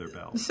get under their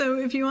belt? So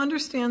if you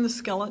understand the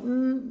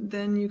skeleton,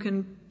 then you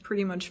can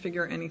pretty much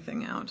figure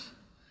anything out.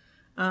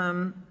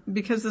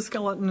 Because the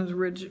skeleton is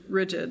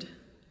rigid,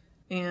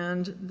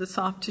 and the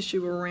soft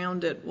tissue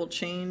around it will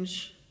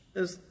change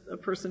as a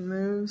person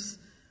moves,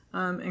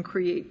 and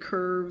create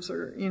curves,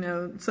 or,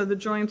 so the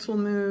joints will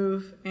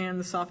move and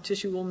the soft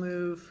tissue will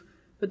move,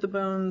 but the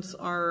bones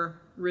are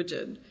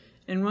rigid.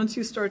 And once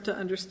you start to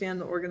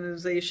understand the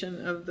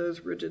organization of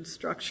those rigid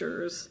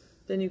structures,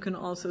 then you can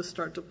also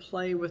start to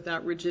play with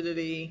that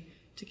rigidity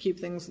to keep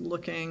things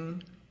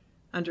looking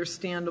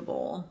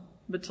understandable,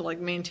 but to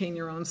maintain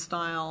your own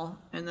style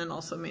and then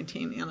also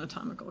maintain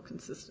anatomical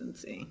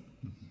consistency.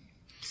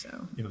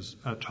 So I was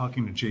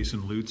talking to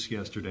Jason Lutz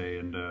yesterday,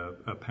 and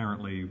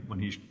apparently when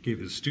he gave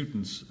his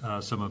students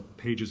some of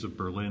pages of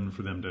Berlin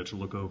for them to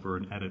look over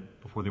and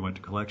edit before they went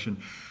to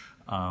collection,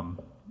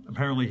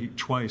 apparently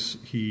twice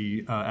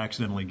he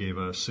accidentally gave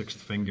a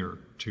sixth finger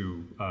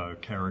to a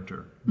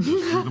character. Just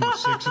drew them with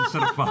 6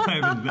 instead of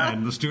 5,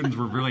 and the students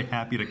were really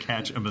happy to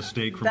catch a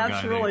mistake from a guy.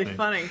 That's really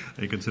funny.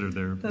 They considered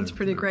That's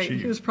pretty great.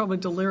 achieved. He was probably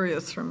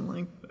delirious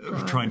from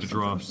trying to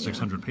draw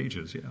 600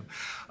 pages. Yeah.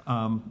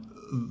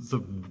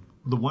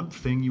 The one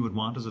thing you would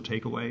want as a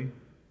takeaway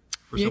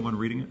for someone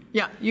reading it?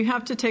 Yeah, you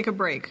have to take a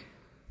break.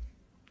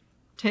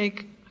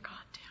 Take a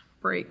goddamn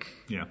break.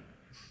 Yeah.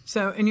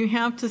 So, and you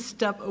have to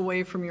step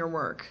away from your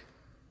work.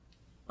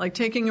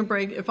 Taking a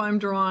break, if I'm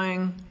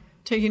drawing,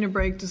 taking a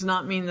break does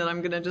not mean that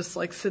I'm going to just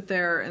sit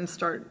there and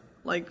start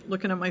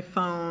looking at my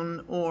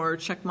phone or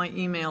check my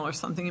email or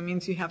something. It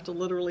means you have to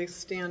literally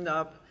stand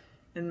up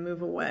and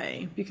move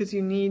away, because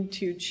you need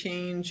to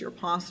change your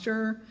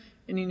posture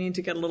and you need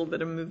to get a little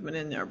bit of movement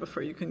in there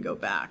before you can go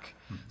back.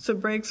 So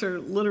breaks are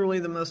literally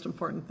the most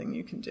important thing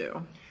you can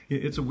do.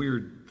 It's a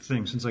weird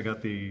thing. Since I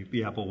got the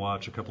Apple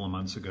Watch a couple of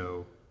months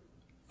ago,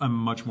 I'm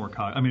much more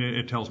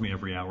it tells me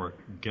every hour,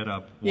 get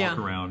up, walk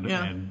around,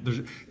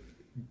 and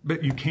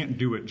but you can't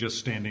do it just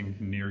standing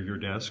near your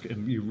desk,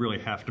 and you really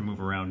have to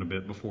move around a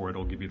bit before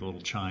it'll give you the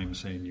little chime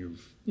saying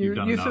you've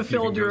done enough.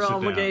 Fulfilled your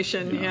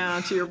obligation,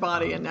 to your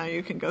body, and now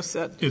you can go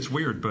sit. It's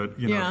weird, but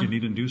if you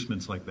need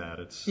inducements like that,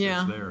 it's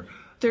there.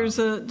 There's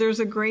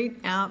a great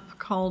app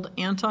called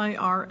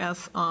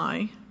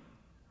Anti-RSI,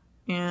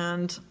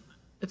 and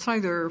it's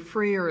either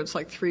free or it's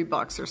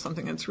 $3 or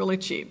something. It's really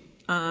cheap.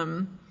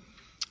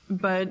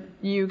 But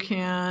you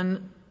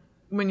can,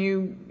 when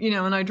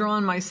and I draw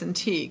on my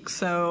Cintiq,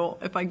 so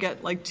if I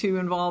get too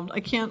involved, I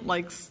can't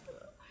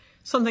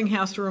something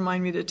has to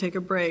remind me to take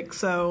a break.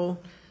 So,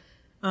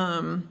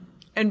 and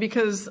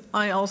because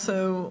I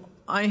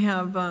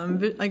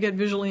get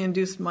visually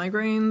induced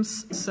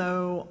migraines,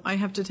 so I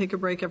have to take a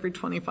break every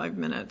 25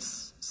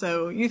 minutes.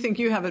 So you think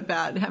you have it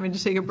bad, having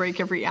to take a break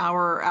every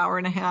hour or hour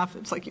and a half.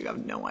 It's you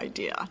have no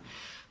idea.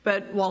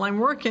 But while I'm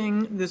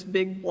working, this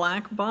big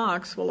black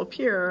box will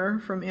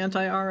appear from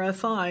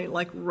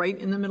Anti-RSI, right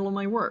in the middle of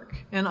my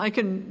work. And I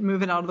can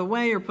move it out of the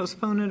way or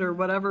postpone it or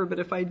whatever, but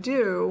if I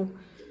do,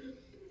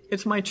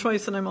 it's my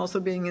choice, and I'm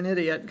also being an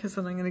idiot, because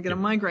then I'm going to get a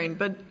migraine.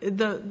 But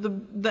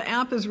the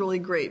app is really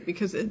great,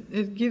 because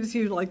it gives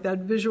you that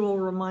visual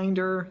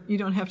reminder. You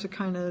don't have to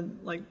kind of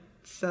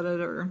set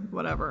it or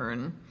whatever,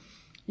 and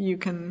you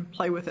can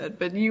play with it.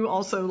 But you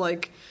also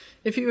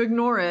if you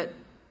ignore it,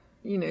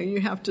 you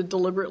have to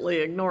deliberately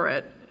ignore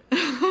it,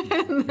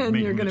 and then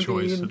you're going to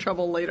be in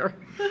trouble later.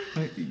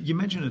 You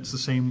mentioned it's the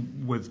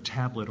same with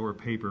tablet or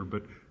paper,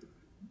 but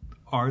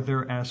are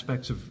there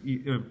aspects of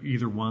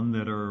either one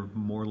that are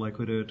more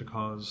likely to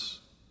cause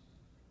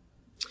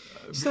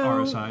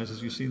RSIs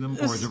as you see them,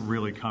 or is it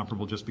really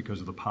comparable just because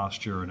of the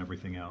posture and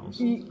everything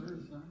else?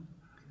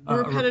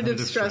 Repetitive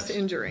stress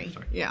injury.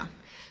 Sorry. Yeah.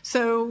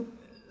 So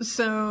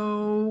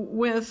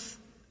with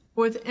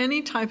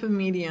any type of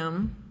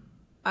medium,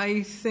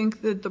 I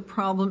think that the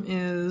problem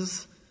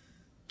is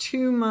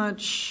too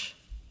much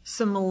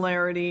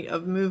similarity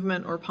of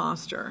movement or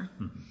posture.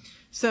 Mm-hmm.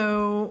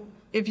 So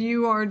if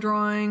you are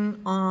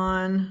drawing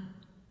on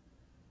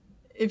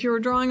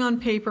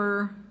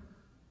paper,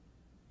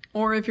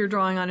 or if you're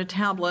drawing on a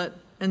tablet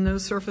and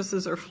those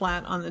surfaces are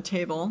flat on the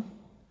table,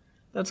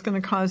 that's going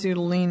to cause you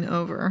to lean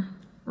over,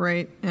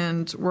 right,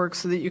 and work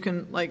so that you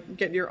can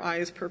get your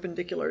eyes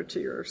perpendicular to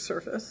your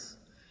surface.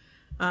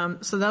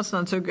 So that's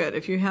not so good.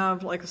 If you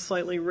have a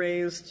slightly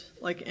raised,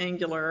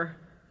 angular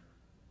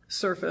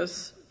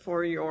surface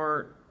for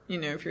your,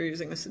 if you're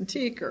using a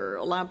Cintiq or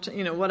a laptop,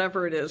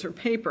 whatever it is, or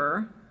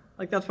paper,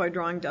 that's why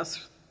drawing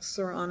desks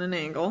are on an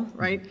angle,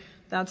 right?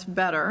 That's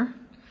better.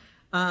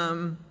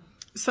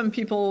 Some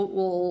people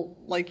will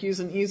use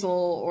an easel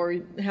or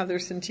have their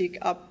Cintiq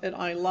up at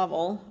eye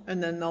level,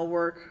 and then they'll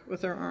work with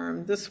their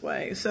arm this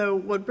way. So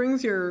what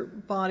brings your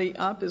body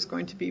up is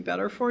going to be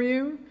better for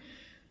you,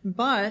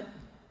 but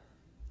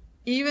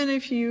even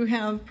if you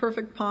have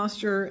perfect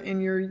posture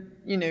and you're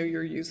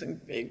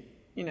using big,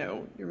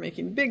 you're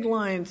making big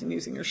lines and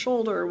using your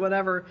shoulder or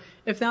whatever,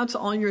 if that's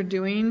all you're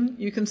doing,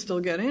 you can still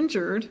get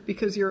injured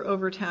because you're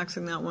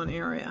overtaxing that one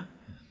area.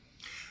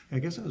 I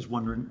guess I was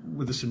wondering,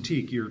 with the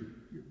Cintiq,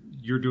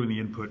 you're doing the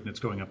input and it's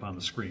going up on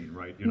the screen,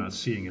 right? You're not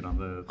seeing it on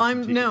the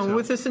Cintiq No, itself?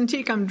 with the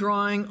Cintiq, I'm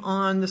drawing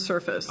on the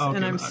surface,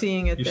 and I'm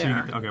seeing it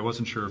there. Okay, I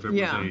wasn't sure if it was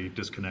a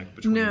disconnect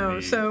between the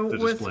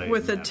display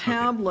with a and that.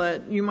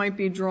 tablet, you might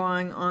be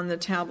drawing on the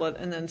tablet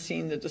and then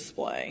seeing the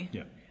display.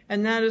 Yeah.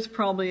 And that is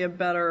probably a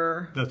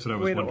better That's what I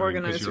was way to wondering,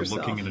 organize because you're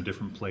yourself. looking in a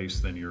different place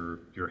than your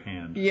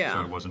hand. Yeah, So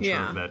I wasn't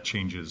sure if that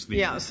changes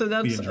the so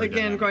that's, the injury again,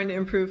 dynamic. going to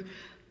improve.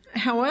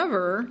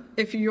 However,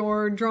 if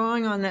you're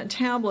drawing on that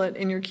tablet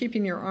and you're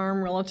keeping your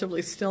arm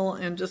relatively still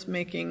and just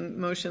making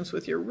motions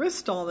with your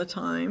wrist all the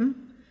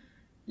time,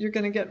 you're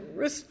going to get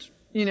wrist,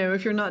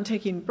 if you're not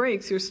taking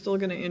breaks, you're still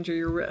going to injure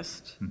your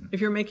wrist. Mm-hmm.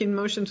 If you're making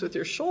motions with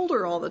your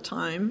shoulder all the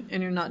time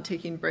and you're not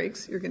taking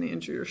breaks, you're going to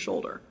injure your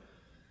shoulder.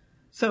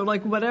 So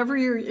like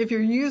if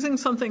you're using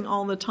something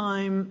all the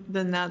time,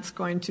 then that's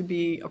going to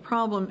be a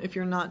problem if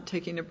you're not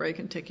taking a break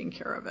and taking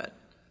care of it.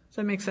 Does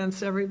that make sense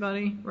to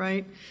everybody,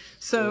 right?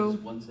 So is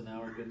once an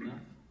hour good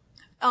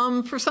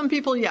enough? For some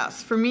people,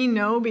 yes. For me,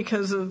 no,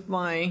 because of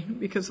my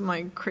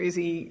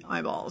crazy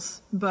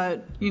eyeballs.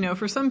 But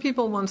for some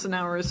people, once an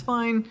hour is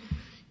fine.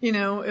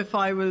 If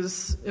I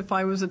was a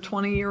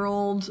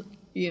 20-year-old,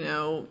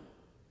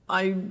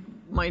 I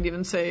might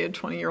even say a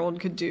 20-year-old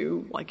could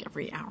do like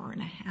every hour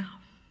and a half.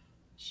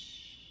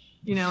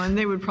 And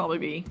they would probably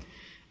be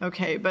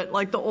okay. But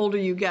like the older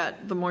you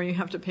get, the more you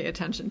have to pay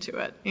attention to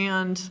it.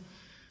 And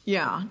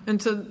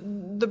so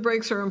the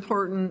breaks are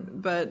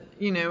important, but,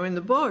 in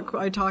the book,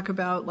 I talk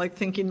about, like,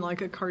 thinking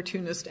like a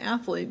cartoonist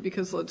athlete,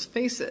 because let's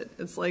face it,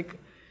 it's like,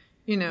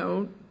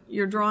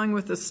 you're drawing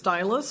with a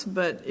stylus,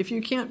 but if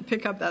you can't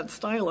pick up that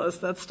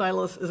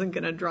stylus isn't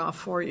going to draw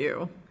for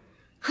you.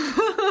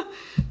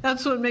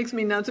 That's what makes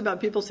me nuts about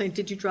people saying,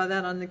 did you draw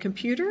that on the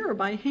computer or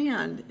by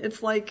hand?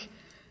 It's like,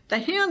 the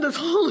hand is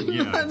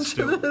holding on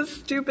to the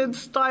stupid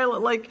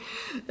stylus. Like,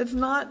 it's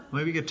not...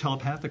 Maybe get a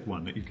telepathic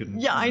one that you can...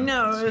 Yeah, I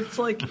know. It's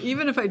like,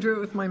 even if I drew it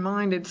with my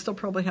mind, I'd still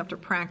probably have to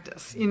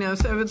practice,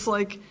 So it's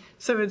like...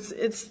 So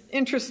it's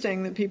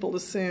interesting that people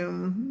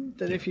assume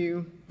that if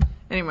you...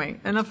 Anyway,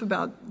 enough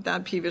about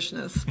that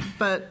peevishness.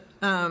 But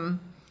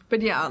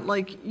yeah,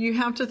 like, you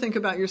have to think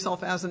about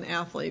yourself as an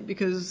athlete,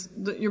 because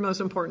your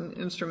most important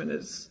instrument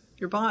is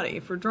your body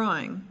for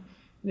drawing.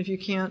 And if you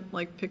can't,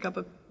 like, pick up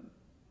a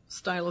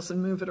stylus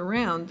and move it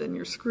around, then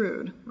you're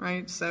screwed,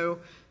 right? So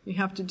you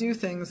have to do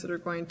things that are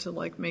going to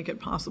like make it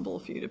possible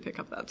for you to pick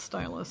up that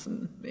stylus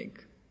and make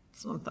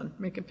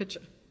a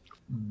picture.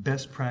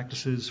 Best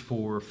practices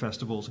for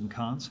festivals and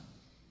cons?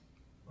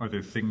 Are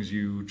there things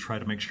you try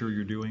to make sure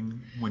you're doing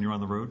when you're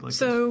on the road like this?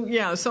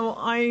 So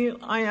I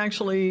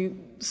actually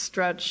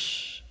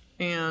stretch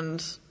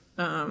and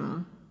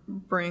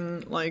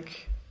bring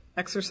like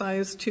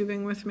exercise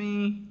tubing with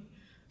me.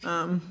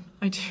 I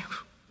do.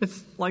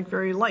 It's like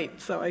very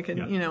light, so I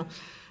can,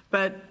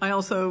 but I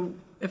also,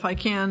 if I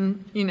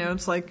can,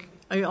 it's like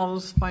I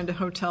always find a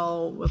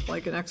hotel with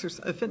like a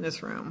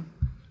fitness room.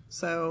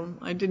 So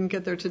I didn't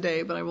get there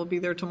today, but I will be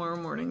there tomorrow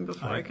morning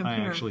before I come here.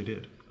 I actually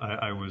did.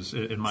 I was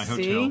in my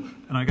hotel,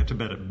 and I got to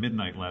bed at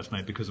midnight last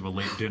night because of a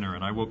late dinner,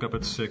 and I woke up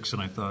at 6,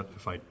 and I thought,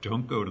 if I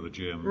don't go to the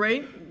gym,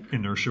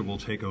 inertia will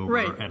take over,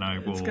 and I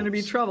will... It's going to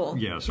be trouble.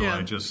 Yeah, so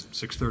I just,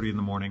 6:30 in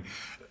the morning.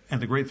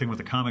 And the great thing with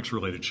the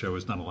comics-related show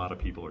is not a lot of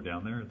people are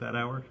down there at that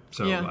hour,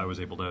 so I was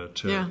able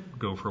to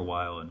go for a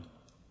while and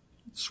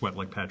sweat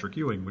like Patrick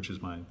Ewing, which is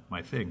my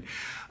thing.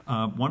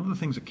 One of the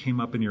things that came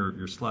up in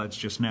your slides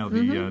just now,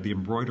 the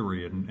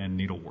embroidery and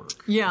needlework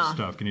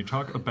stuff. Can you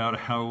talk about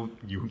how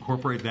you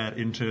incorporate that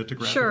into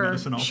graphic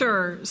medicine also?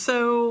 Sure.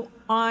 So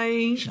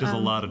she does a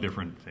lot of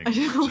different things.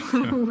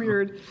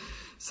 Weird.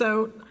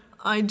 So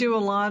I do a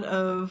lot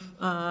of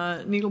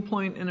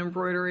needlepoint and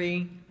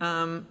embroidery,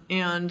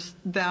 and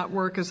that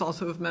work is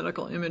also with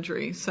medical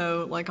imagery.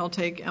 So, like, I'll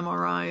take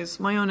MRIs,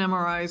 my own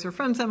MRIs, or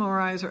friends'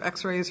 MRIs, or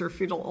X-rays, or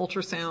fetal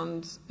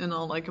ultrasounds, and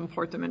I'll, like,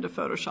 import them into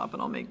Photoshop,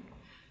 and I'll make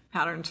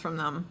patterns from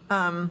them.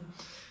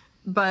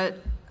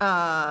 But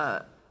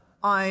I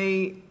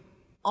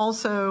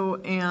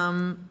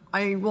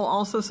will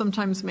also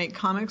sometimes make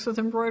comics with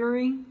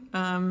embroidery.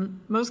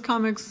 Most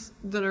comics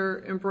that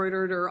are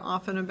embroidered are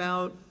often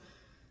about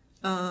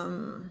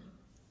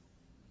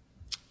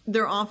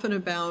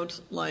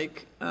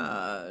like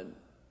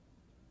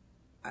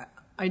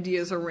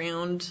ideas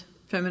around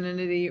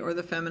femininity or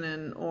the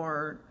feminine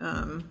or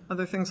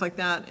other things like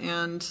that.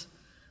 And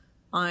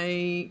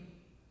The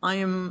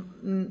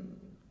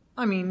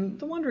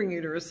Wandering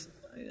Uterus,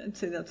 I'd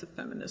say that's a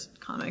feminist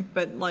comic,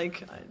 but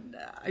like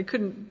I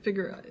couldn't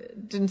figure,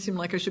 it didn't seem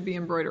like I should be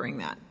embroidering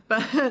that.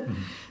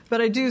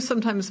 But I do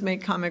sometimes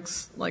make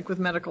comics like with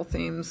medical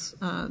themes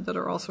that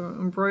are also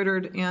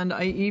embroidered, and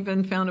I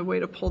even found a way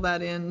to pull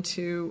that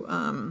into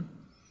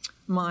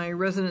my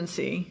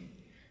residency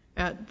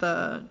at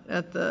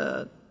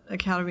the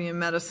Academy of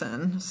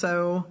Medicine.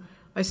 So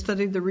I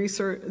studied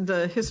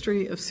the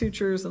history of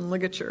sutures and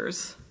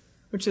ligatures,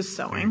 which is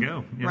sewing, there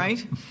you go. Yeah.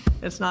 right?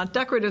 It's not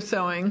decorative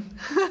sewing,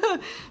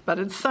 but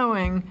it's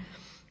sewing.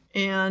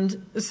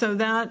 And so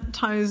that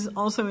ties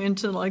also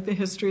into like the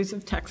histories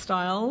of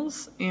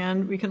textiles,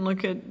 and we can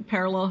look at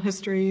parallel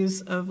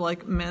histories of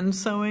like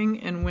men's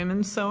sewing and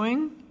women's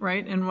sewing,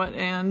 right?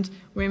 And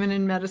women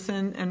in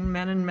medicine and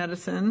men in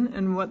medicine,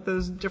 and what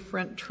those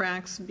different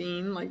tracks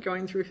mean, like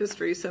going through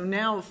history. So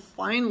now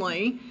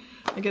finally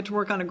I get to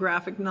work on a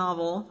graphic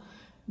novel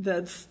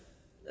that's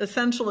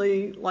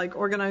essentially like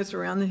organized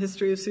around the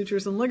history of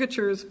sutures and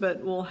ligatures,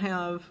 but we'll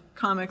have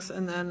comics,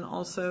 and then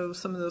also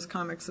some of those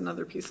comics and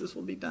other pieces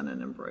will be done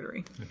in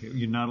embroidery. Okay.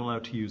 You're not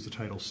allowed to use the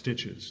title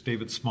Stitches.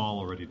 David Small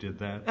already did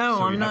that. Oh,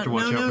 so I'm not. No.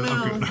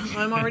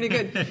 I'm already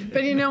good.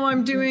 But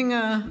I'm doing.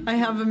 I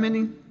have a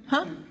mini.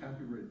 Huh?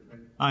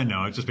 I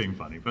know, it's just being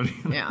funny, but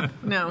yeah,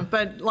 no,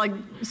 but like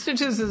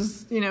Stitches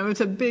is,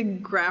 it's a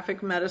big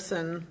graphic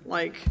medicine.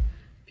 Like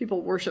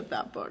people worship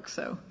that book,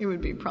 so it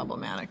would be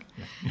problematic.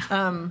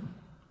 Yeah.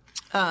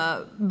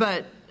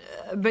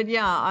 But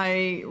yeah,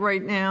 I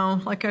right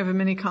now, like I have a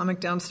mini comic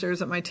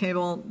downstairs at my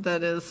table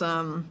that is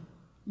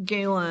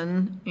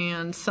Galen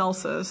and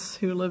Celsus,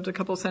 who lived a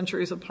couple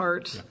centuries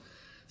apart,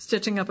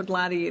 stitching up a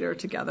gladiator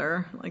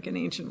together, like in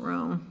ancient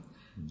Rome.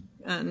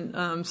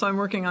 And so I'm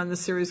working on this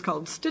series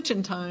called Stitch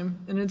in Time,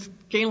 and it's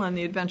Galen,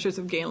 the adventures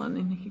of Galen,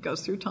 and he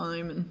goes through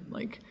time and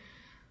like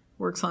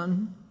works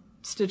on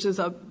stitches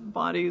up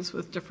bodies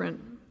with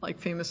different like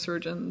famous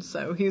surgeons.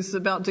 So he's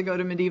about to go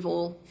to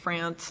medieval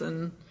France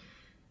and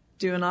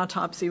do an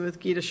autopsy with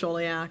Guy de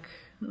Chauliac,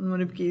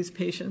 one of Guy's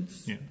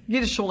patients. Yeah.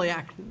 Guy de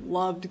Chauliac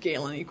loved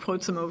Galen. He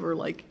quotes him over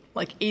like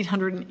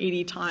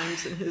 880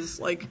 times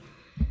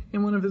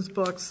in one of his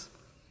books.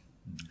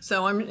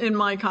 So I'm in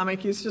my comic.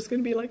 He's just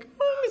going to be like,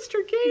 "Oh, Mr.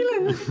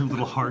 Galen."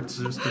 Little hearts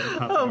just.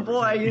 Oh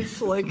boy,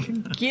 it's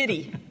like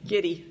giddy.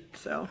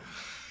 So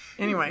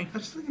anyway, I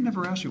just think I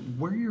never asked you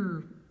what are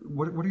your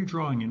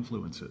drawing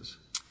influences?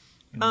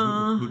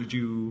 Who did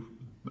you?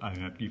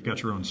 You've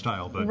got your own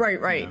style, but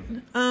right.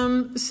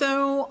 Yeah.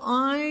 So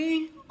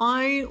I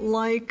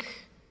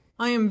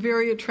am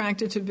very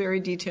attracted to very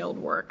detailed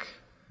work.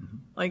 Mm-hmm.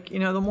 Like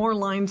the more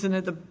lines in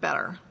it, the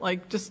better.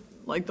 Like just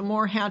like the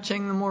more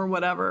hatching, the more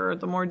whatever,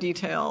 the more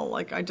detail.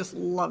 Like I just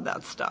love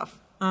that stuff.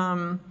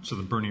 So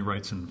the Bernie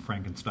Wrightson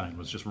Frankenstein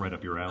was just right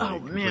up your alley. Oh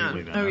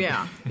man! Then. Oh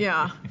yeah.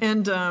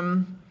 And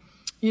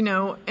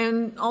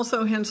and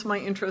also hence my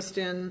interest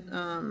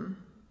in.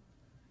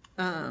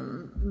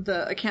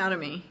 The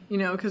Academy,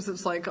 because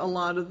it's like a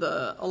lot of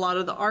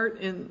the art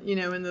in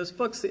in those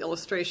books, the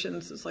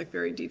illustrations, is like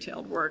very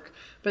detailed work.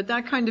 But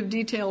that kind of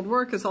detailed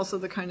work is also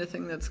the kind of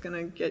thing that's going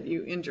to get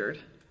you injured.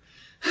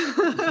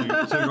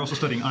 So you're also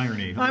studying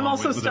irony. I'm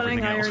also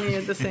studying irony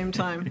at the same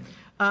time.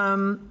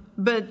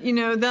 But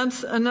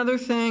that's another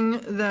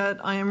thing that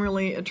I am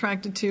really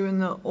attracted to in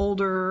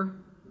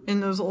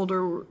those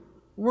older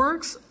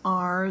works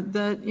are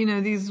that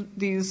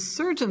these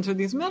surgeons or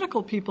these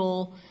medical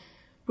people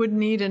would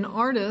need an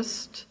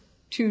artist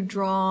to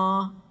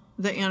draw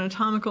the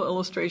anatomical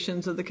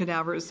illustrations of the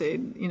cadavers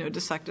they'd,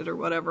 dissected or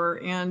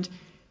whatever. And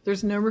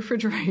there's no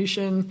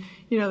refrigeration.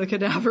 The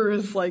cadaver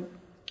is like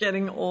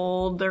getting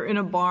old. They're in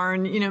a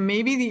barn.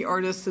 Maybe the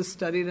artist has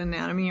studied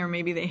anatomy or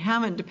maybe they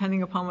haven't,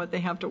 depending upon what they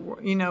have to,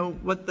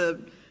 what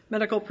the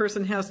medical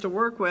person has to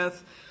work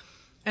with.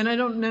 And I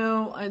don't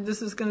know,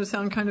 this is going to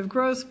sound kind of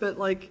gross, but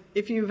like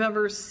if you've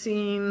ever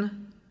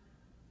seen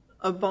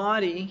a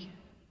body,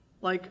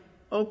 like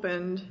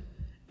opened,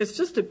 it's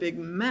just a big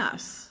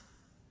mess.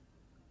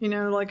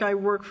 Like I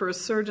work for a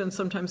surgeon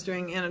sometimes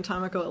doing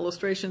anatomical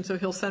illustration, so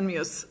he'll send me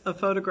a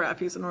photograph,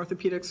 he's an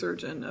orthopedic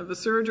surgeon, of a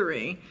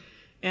surgery,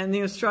 and the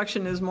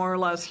instruction is more or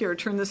less, here,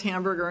 turn this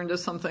hamburger into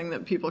something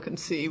that people can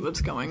see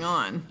what's going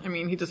on. I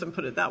mean, he doesn't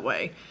put it that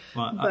way.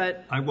 Well,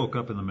 but I woke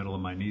up in the middle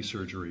of my knee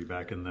surgery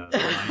back in the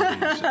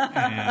 90s,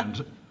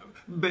 and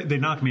they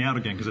knocked me out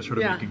again because I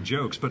started making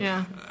jokes. But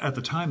at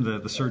the time,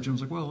 the surgeon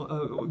was like,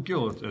 well,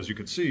 Gil, as you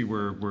could see,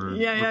 we're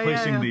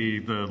replacing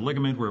the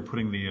ligament. We're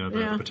putting the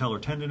patellar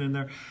tendon in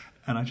there.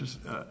 And I just,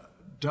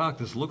 Doc,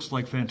 this looks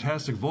like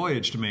Fantastic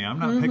Voyage to me. I'm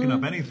not picking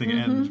up anything.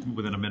 Mm-hmm. And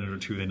within a minute or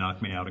two, they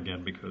knocked me out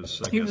again because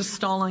he was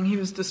stalling. He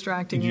was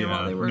distracting you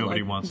while they were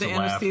nobody wants the to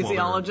laugh. The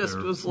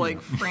anesthesiologist was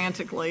like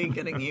frantically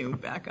getting you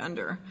back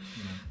under.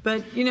 Yeah.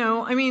 But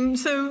I mean,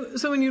 so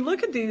when you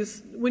look at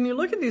these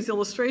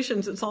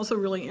illustrations, it's also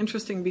really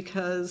interesting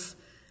because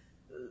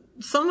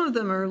some of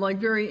them are like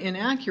very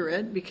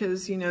inaccurate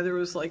because there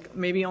was like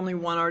maybe only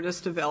one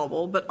artist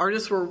available, but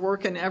artists were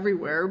working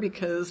everywhere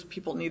because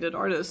people needed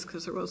artists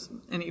because there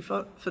wasn't any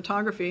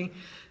photography.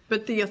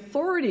 But the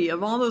authority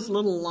of all those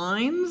little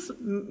lines,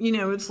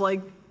 it's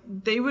like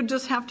they would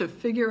just have to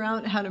figure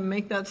out how to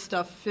make that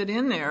stuff fit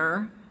in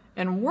there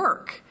and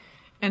work.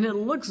 And it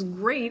looks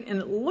great, and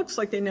it looks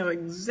like they know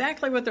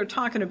exactly what they're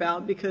talking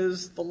about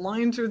because the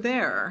lines are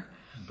there.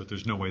 But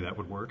there's no way that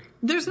would work?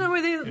 There's no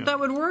way that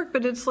would work,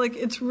 but it's like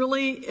it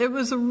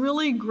was a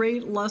really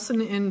great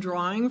lesson in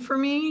drawing for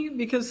me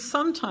because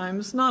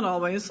sometimes, not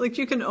always, like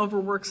you can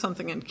overwork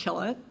something and kill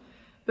it.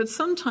 But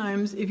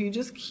sometimes if you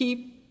just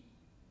keep,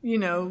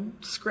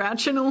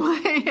 scratching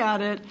away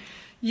at it,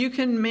 you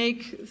can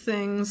make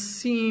things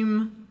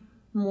seem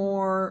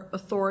more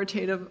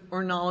authoritative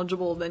or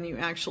knowledgeable than you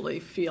actually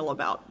feel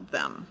about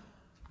them.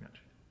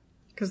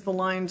 Because the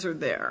lines are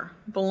there.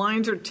 The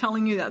lines are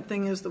telling you that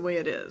thing is the way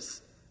it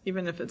is,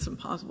 even if it's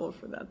impossible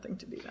for that thing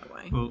to be that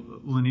way. Well,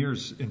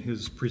 Lanier's, in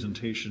his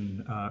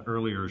presentation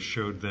earlier,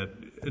 showed that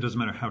it doesn't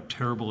matter how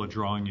terrible a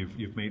drawing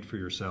you've made for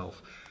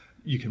yourself,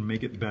 you can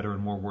make it better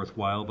and more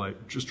worthwhile by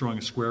just drawing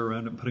a square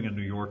around it and putting a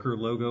New Yorker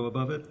logo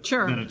above it.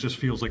 Sure. Then it just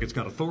feels like it's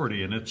got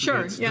authority, and this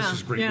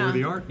is great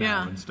worthy art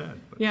now instead.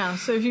 But. Yeah,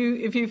 so if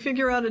you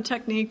figure out a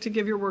technique to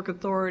give your work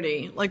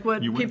authority, like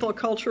what people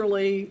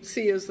culturally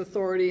see as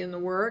authority in the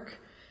work,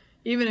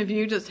 even if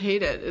you just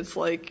hate it, it's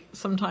like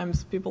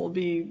sometimes people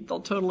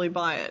they'll totally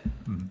buy it,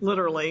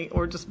 literally,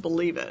 or just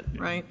believe it,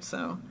 right?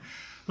 So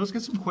let's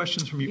get some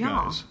questions from you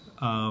guys.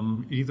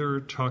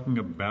 Either talking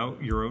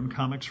about your own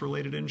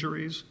comics-related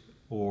injuries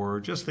or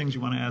just things you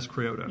want to ask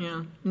Kriota.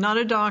 Yeah, not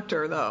a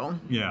doctor, though.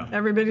 Yeah.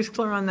 Everybody's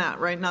clear on that,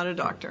 right? Not a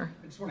doctor.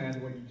 I just want to add to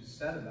what you just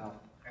said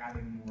about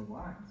adding more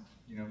lines.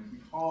 We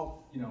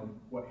call,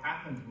 what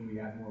happens when we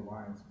add more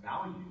lines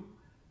value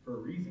for a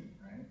reason,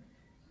 right?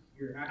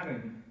 You're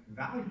adding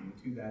value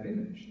to that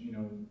image,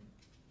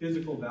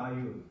 physical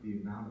value of the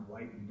amount of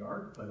light and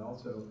dark, but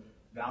also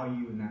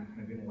value in that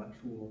kind of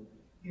intellectual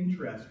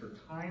interest or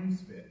time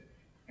spent.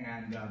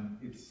 And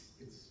it's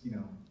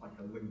like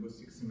a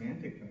linguistic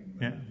semantic thing.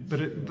 Yeah,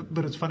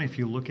 but it's funny if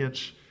you look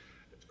at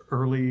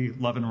early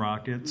Love and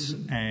Rockets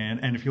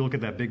and if you look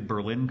at that big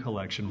Berlin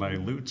collection by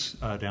Lutz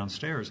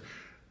downstairs,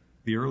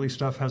 the early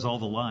stuff has all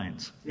the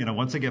lines.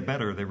 Once they get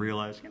better, they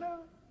realize,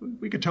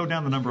 we could tone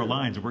down the number of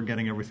lines and we're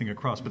getting everything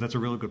across. But that's a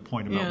really good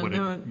point about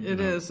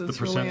it is. It's the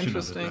perception really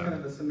interesting. of it. Kind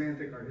of the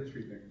semantic art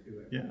history thing to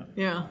it.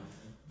 Yeah.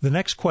 The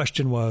next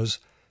question was,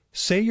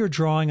 say you're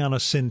drawing on a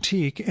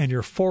Cintiq and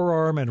your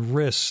forearm and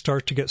wrist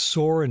start to get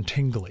sore and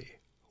tingly.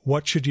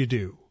 What should you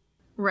do?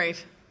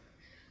 Right.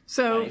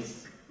 So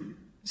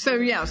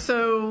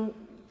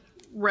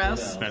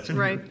rest. That's in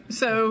right. here.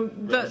 So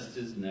Rest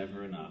is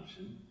never an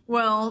option.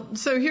 Well,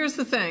 so here's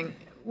the thing.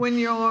 When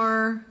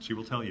you're She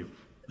will tell you.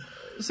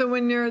 So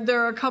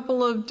there are a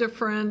couple of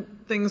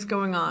different things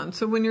going on.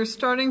 So when you're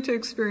starting to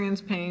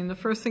experience pain, the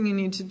first thing you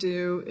need to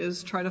do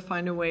is try to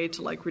find a way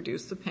to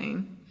reduce the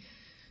pain.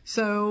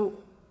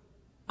 So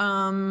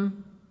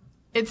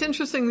it's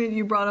interesting that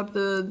you brought up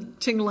the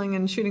tingling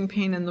and shooting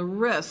pain in the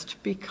wrist,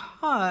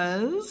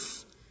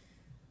 because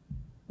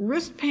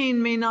wrist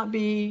pain may not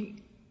be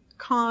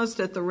caused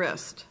at the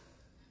wrist.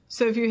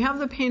 So if you have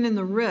the pain in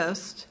the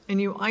wrist and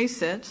you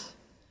ice it,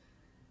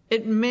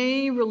 it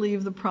may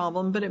relieve the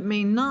problem, but it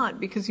may not,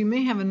 because you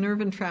may have a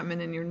nerve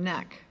entrapment in your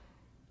neck.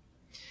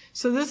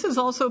 So this is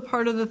also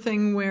part of the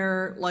thing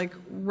where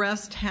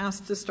rest has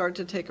to start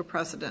to take a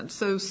precedence.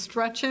 So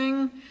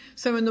stretching.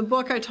 So in the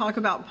book I talk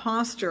about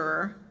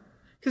posture,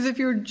 because if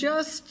you're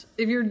just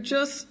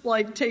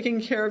taking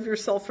care of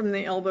yourself from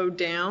the elbow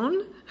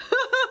down,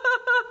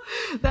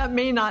 that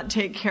may not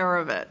take care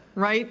of it,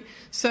 right?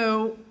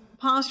 So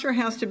posture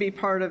has to be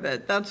part of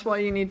it. That's why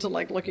you need to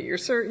look at your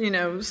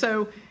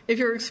so if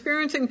you're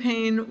experiencing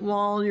pain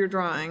while you're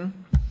drawing,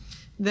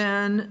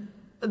 then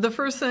the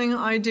first thing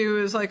I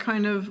do is I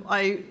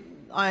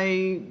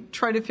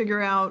try to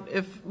figure out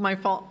if my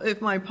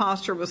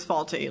posture was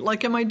faulty.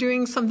 Am I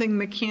doing something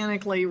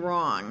mechanically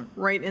wrong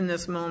right in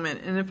this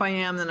moment? And if I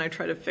am, then I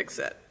try to fix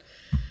it.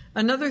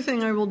 Another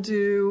thing I will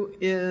do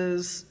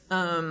is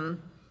I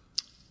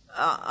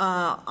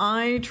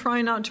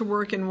try not to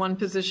work in one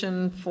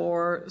position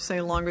for,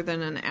 say, longer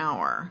than an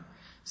hour.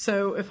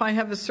 So if I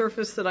have a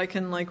surface that I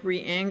can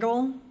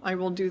re-angle, I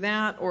will do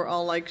that, or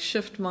I'll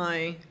shift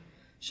my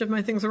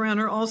things around.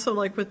 Or also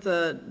with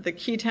the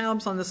key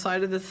tabs on the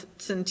side of the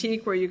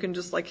Cintiq, where you can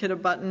just hit a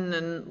button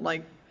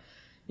and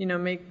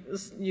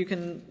you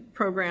can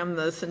program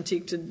the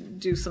Cintiq to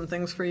do some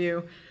things for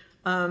you.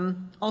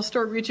 I'll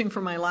start reaching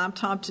for my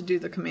laptop to do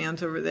the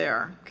commands over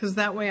there, because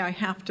that way I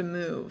have to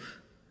move.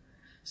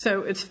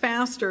 So it's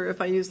faster if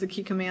I use the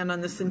key command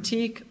on the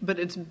Cintiq, but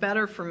it's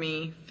better for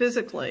me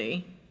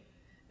physically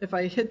if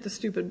I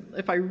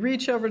if I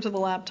reach over to the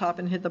laptop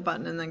and hit the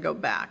button and then go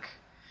back.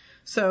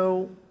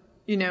 So,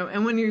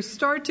 and when you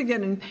start to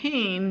get in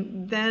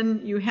pain,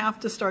 then you have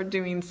to start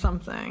doing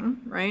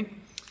something, right?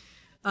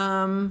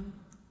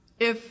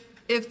 If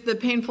the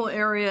painful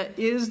area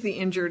is the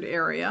injured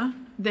area,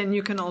 then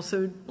you can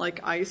also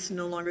ice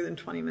no longer than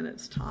 20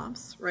 minutes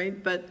tops,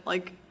 right? But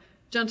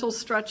gentle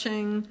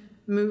stretching,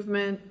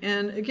 movement,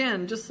 and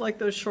again, just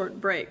those short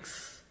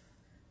breaks,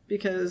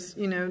 because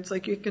it's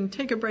you can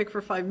take a break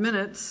for 5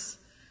 minutes,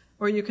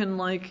 or you can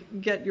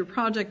get your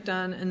project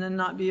done and then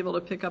not be able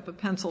to pick up a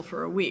pencil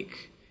for a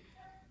week.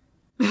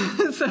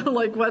 So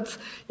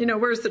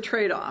where's the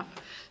trade-off?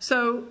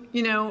 So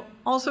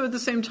also at the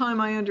same time,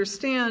 I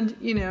understand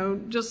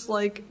just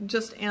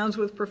as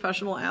with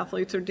professional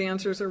athletes or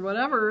dancers or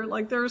whatever,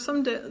 there are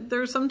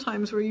some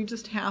times where you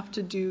just have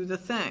to do the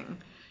thing.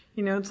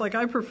 It's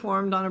I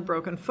performed on a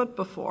broken foot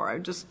before. I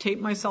just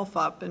taped myself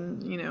up,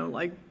 and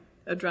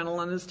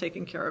adrenaline is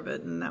taking care of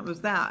it, and that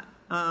was that.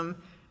 And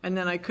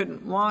then I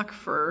couldn't walk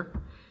for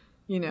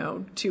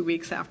 2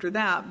 weeks after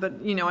that. But,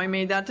 I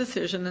made that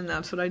decision, and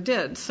that's what I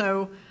did.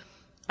 So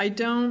I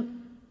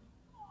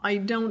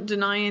don't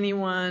deny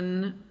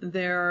anyone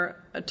their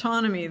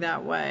autonomy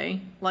that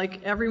way.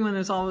 Like, everyone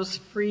is always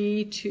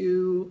free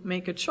to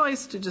make a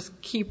choice to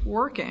just keep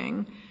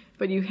working,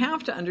 but you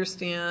have to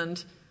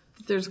understand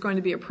that there's going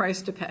to be a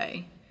price to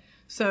pay.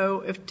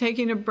 So if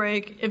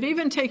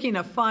even taking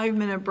a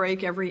 5-minute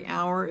break every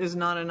hour is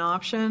not an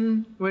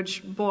option,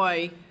 which,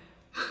 boy,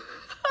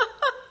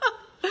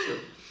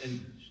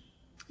 and,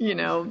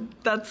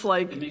 that's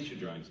like... It makes your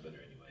drawings better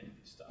anyway if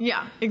you stop.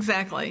 Yeah,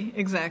 exactly.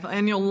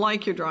 And you'll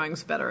like your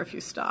drawings better if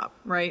you stop,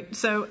 right?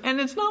 So,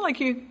 and it's not like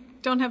you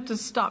don't have to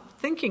stop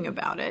thinking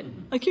about it.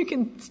 Mm-hmm. Like, you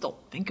can still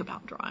think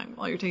about drawing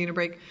while you're taking a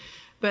break.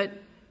 But,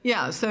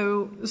 yeah,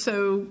 so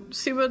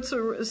see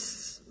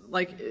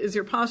like, is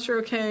your posture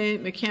okay?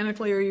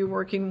 Mechanically, are you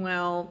working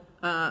well?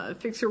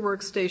 Fix your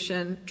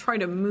workstation. Try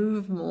to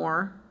move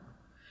more.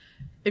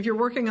 If you're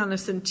working on a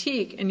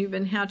Cintiq and you've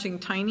been hatching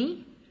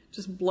tiny,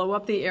 just blow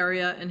up the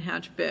area and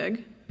hatch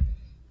big.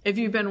 If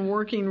you've been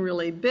working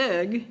really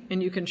big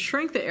and you can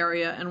shrink the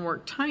area and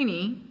work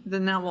tiny,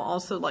 then that will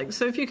also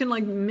so if you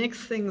can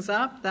mix things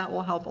up, that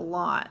will help a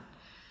lot.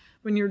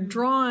 When you're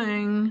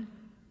drawing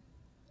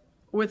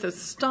with a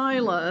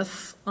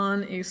stylus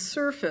on a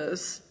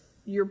surface,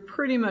 you're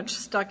pretty much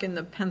stuck in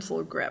the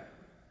pencil grip.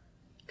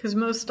 Because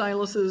most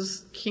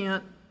styluses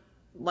can't,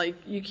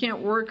 you can't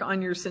work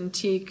on your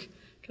Cintiq.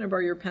 Can I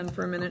borrow your pen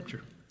for a minute?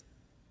 Sure.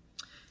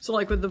 So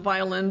with the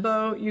violin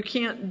bow, you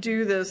can't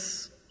do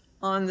this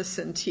on the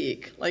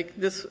Cintiq, like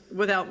this,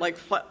 without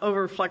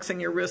over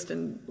flexing your wrist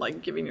and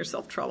giving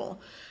yourself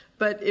trouble.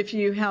 But if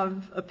you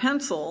have a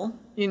pencil,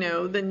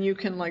 then you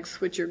can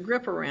switch your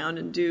grip around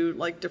and do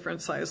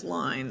different size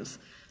lines.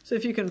 So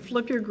if you can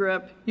flip your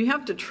grip, you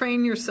have to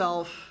train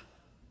yourself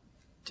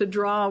to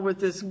draw with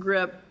this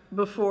grip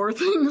before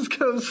things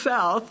go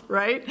south,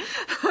 right?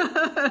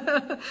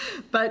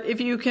 But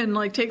if you can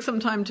take some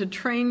time to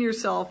train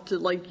yourself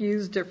to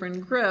use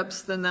different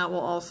grips, then that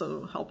will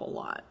also help a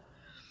lot.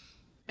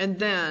 And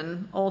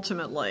then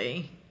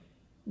ultimately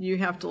you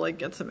have to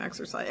get some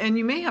exercise, and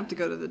you may have to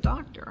go to the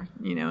doctor,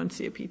 and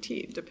see a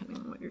PT depending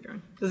on what you're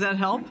doing. Does that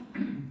help?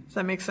 Does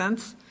that make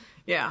sense?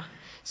 Yeah.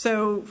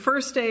 So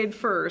first aid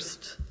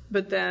first,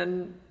 but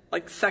then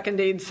second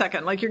aid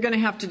second. You're going to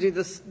have to do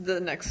the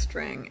next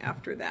string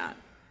after that.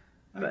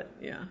 But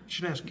yeah. I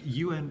should ask,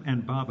 you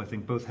and Bob, I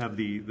think, both have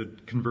the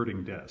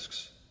converting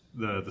desks,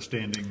 the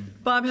standing.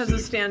 Bob has a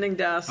standing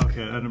desk.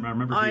 Okay, I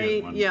remember he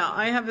had one. Yeah,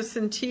 I have a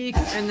Cintiq,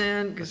 and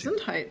then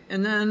Gesundheit,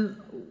 and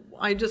then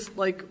I just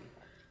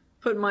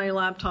put my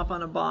laptop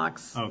on a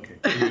box. Okay,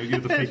 you're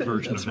the fake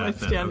version of that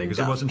then. Because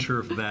desk. I wasn't sure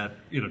if that,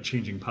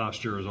 changing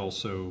posture is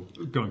also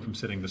going from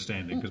sitting to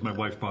standing, because my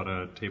wife bought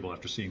a table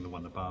after seeing the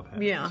one that Bob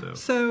had. Yeah,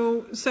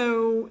 so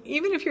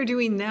even if you're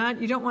doing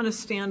that, you don't want to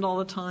stand all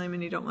the time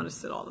and you don't want to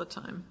sit all the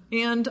time.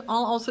 And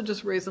I'll also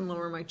just raise and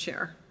lower my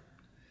chair.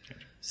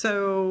 Gotcha.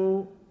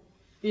 So,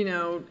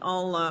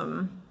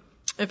 I'll...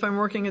 if I'm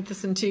working at the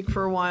Cintiq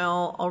for a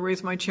while, I'll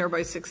raise my chair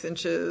by 6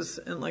 inches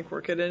and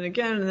work it in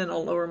again, and then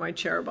I'll lower my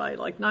chair by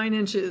 9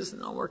 inches,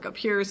 and I'll work up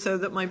here so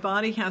that my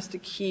body has to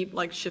keep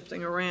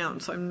shifting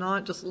around. So I'm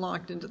not just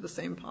locked into the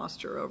same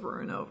posture over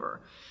and over,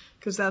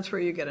 because that's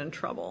where you get in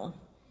trouble.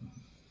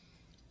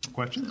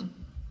 Questions?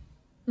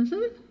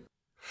 Mm-hmm.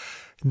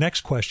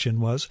 Next question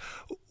was,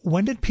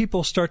 when did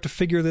people start to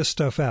figure this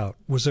stuff out?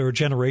 Was there a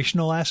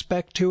generational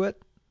aspect to it?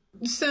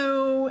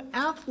 So,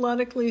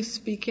 athletically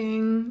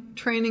speaking,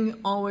 training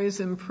always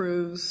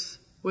improves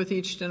with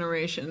each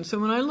generation. So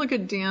when I look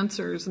at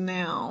dancers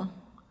now,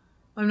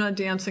 I'm not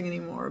dancing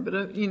anymore,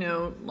 but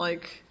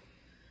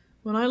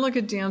when I look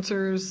at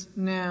dancers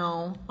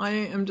now, I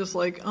am just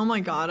oh my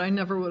God, I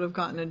never would have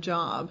gotten a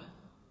job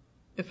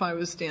if I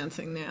was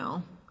dancing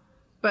now.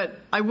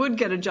 But I would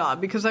get a job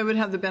because I would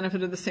have the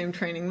benefit of the same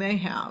training they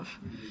have.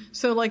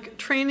 So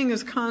training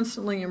is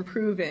constantly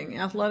improving.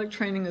 Athletic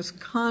training is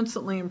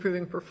constantly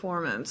improving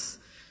performance.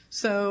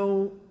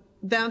 So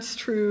that's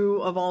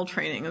true of all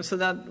training. And so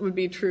that would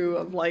be true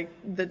of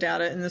the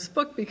data in this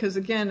book, because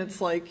again,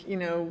 it's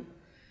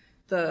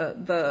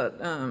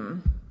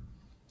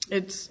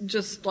it's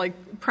just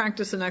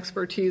practice and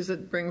expertise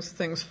that brings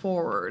things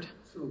forward.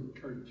 So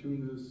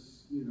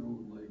cartoonists,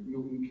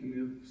 Milton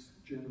Caniff's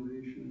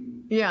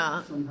generation.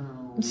 Yeah.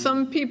 Somehow.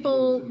 Some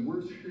people. In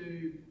worse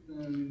shape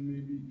than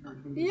maybe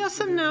cartoonists. Yes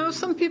and no.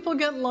 Some people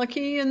get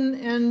lucky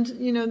and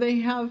they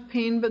have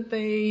pain, but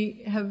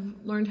they have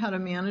learned how to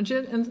manage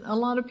it, and a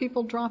lot of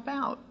people drop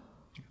out.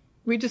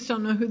 We just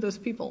don't know who those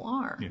people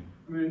are. Yeah.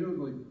 I mean, I know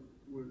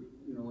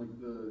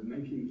the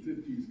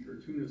 1950s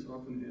cartoonists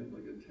often had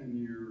a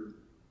 10-year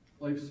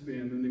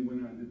lifespan, then they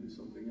went on to do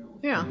something else.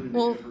 Yeah,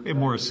 And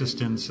more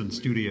assistants and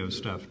studio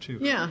stuff too.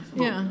 Yeah.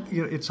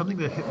 It's something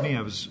that hit me.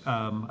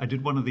 I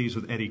did one of these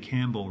with Eddie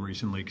Campbell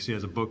recently, because he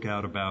has a book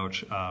out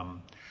about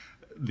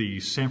the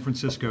San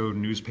Francisco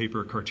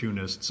newspaper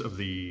cartoonists of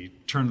the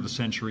turn of the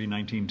century,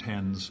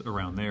 1910s,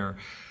 around there.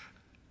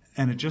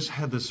 And it just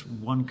had this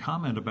one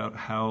comment about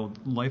how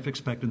life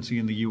expectancy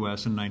in the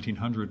U.S. in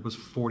 1900 was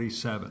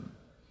 47.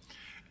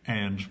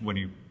 And when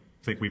you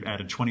think we've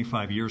added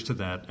 25 years to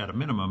that at a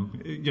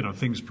minimum,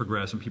 things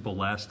progress and people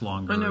last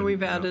longer. I know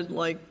we've added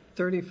like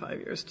 35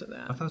 years to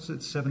that. I thought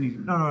it's 70.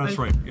 No, that's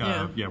right.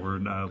 We're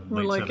in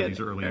we're late like 70s,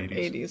 early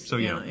 80s. So,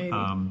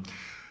 80s.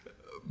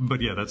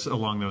 But yeah, that's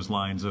along those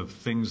lines of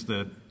things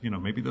that,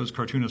 maybe those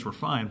cartoonists were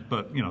fine,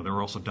 but, they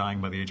were also dying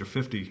by the age of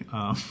 50.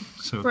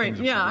 So right,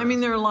 yeah. I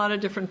mean, there are a lot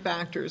of different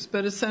factors,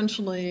 but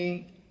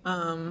essentially,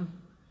 and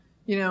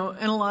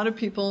a lot of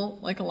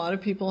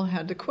people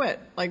had to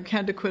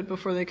quit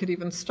before they could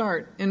even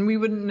start. And we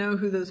wouldn't know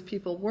who those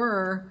people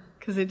were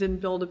because they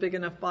didn't build a big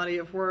enough body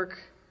of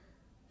work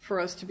for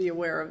us to be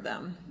aware of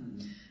them.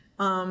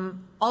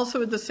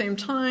 Also, at the same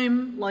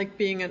time, like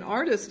being an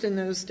artist in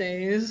those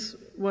days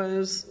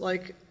was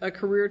like a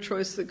career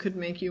choice that could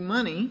make you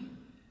money.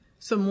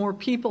 So more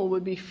people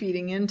would be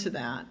feeding into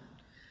that.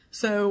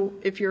 So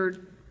if you're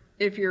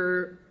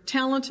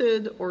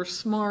talented or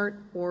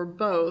smart or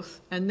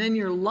both, and then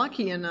you're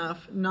lucky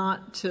enough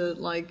not to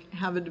like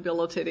have a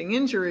debilitating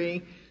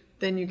injury,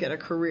 then you get a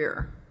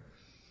career.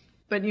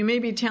 But you may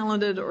be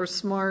talented or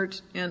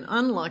smart and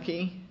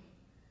unlucky,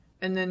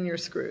 and then you're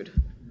screwed.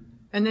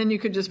 And then you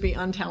could just be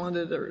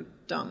untalented or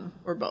dumb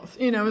or both.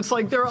 It's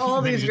like there are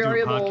all these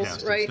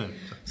variables, right?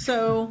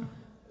 So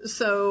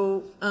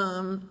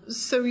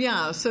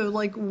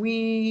like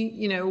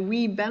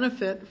we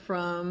benefit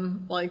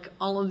from like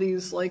all of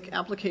these like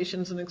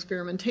applications and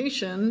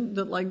experimentation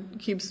that like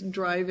keeps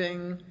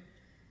driving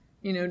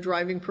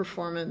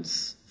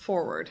performance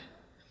forward.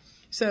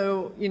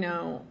 So,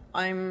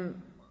 I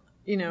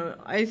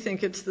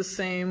think it's the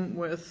same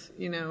with,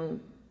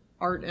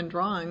 art and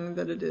drawing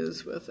that it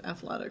is with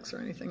athletics or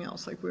anything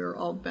else. Like we're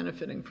all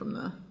benefiting from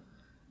the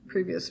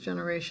previous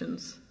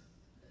generations.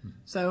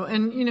 So,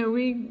 and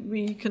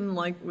we can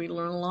we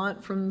learn a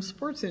lot from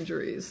sports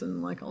injuries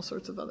and like all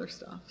sorts of other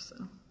stuff. So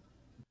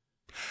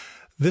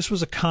this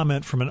was a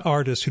comment from an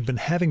artist who'd been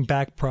having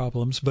back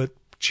problems, but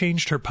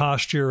changed her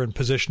posture and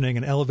positioning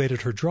and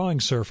elevated her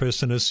drawing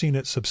surface and has seen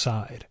it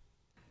subside.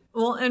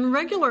 Well, and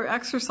regular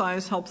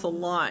exercise helps a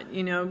lot,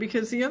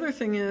 because the other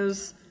thing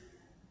is,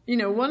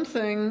 one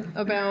thing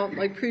about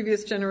like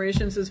previous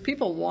generations is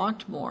people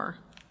walked more.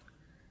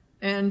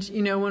 And,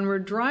 when we're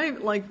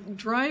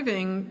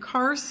driving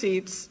car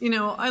seats,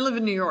 I live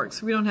in New York,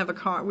 so we don't have a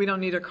car. We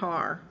don't need a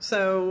car.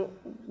 So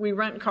we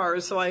rent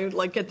cars. So I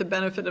like get the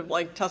benefit of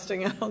like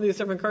testing out all these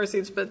different car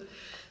seats. But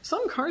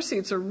some car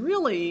seats are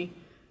really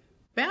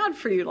bad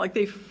for you. Like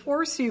they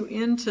force you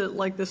into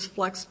like this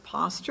flexed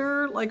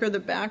posture, or the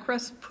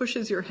backrest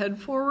pushes your head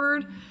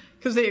forward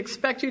because they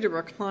expect you to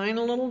recline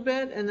a little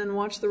bit and then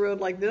watch the road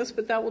like this,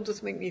 but that will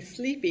just make me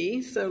sleepy.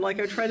 So I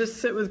try to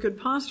sit with good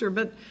posture,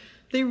 but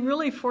they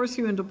really force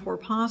you into poor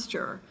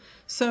posture.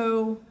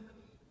 So,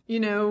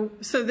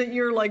 so that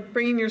you're like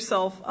bringing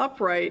yourself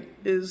upright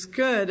is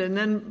good.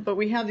 But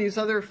we have these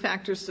other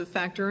factors to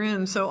factor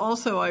in. So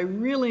also I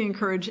really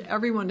encourage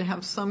everyone to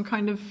have some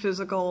kind of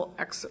physical,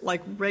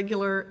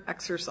 regular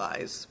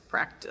exercise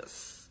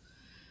practice.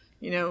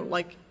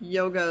 Like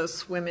yoga,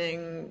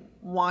 swimming,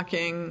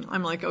 walking.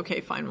 I'm like,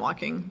 okay, fine,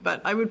 walking.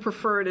 But I would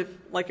prefer it if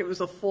it was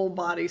a full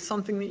body,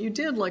 something that you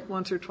did like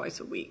once or twice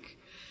a week.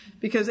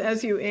 Because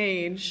as you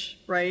age,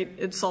 right,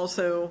 it's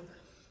also,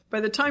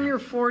 by the time you're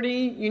 40,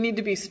 you need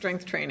to be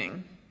strength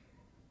training.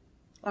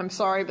 I'm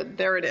sorry, but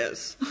there it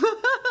is.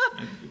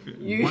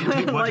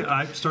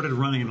 I've started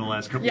running in the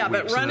last couple of weeks. Yeah,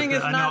 but running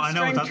is not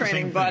strength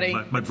training, buddy.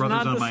 My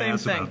brother's on my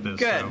ass about this.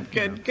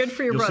 Good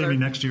for your brother. You'll see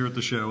me next year at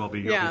the show. I'll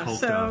be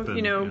hulked up.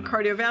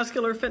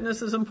 Cardiovascular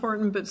fitness is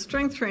important, but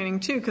strength training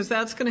too, because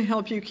that's going to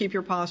help you keep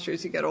your posture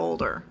as you get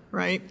older,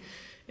 right?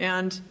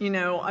 And,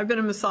 I've been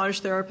a massage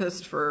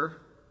therapist for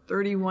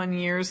 31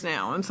 years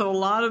now. And so a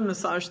lot of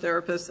massage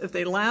therapists, if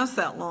they last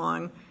that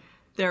long,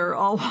 they're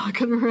all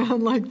walking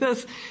around like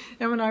this.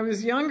 And when I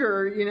was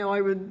younger,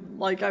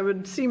 I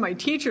would see my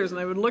teachers and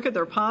I would look at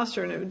their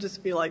posture and it would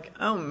just be like,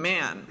 oh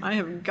man, I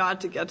have got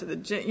to get to the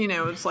gym.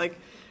 It's like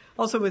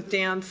also with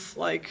dance,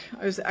 I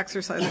was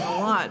exercising a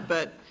lot,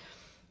 but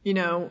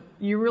you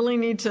really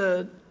need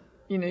to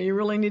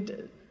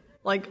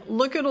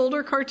look at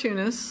older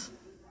cartoonists.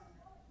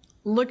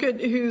 Look at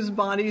whose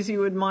bodies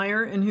you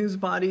admire and whose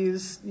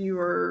bodies you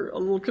are a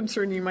little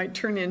concerned you might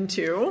turn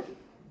into.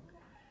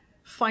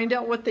 Find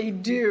out what they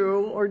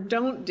do or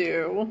don't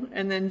do,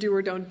 and then do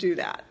or don't do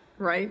that,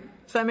 right?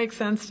 Does that make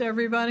sense to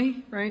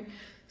everybody, right?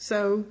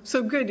 So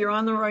good, you're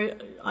on the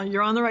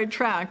right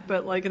track,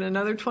 but in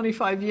another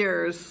 25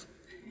 years,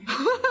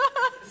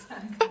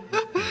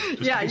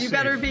 you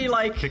better be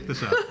kick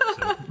this out.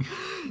 So.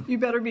 You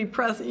better be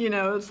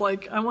it's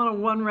like, I want a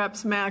 1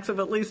 reps max of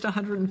at least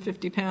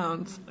 150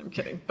 pounds. I'm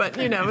kidding. But,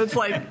 it's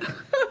like,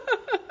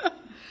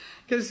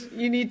 because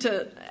you need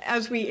to,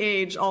 as we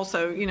age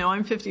also,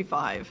 I'm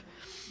 55.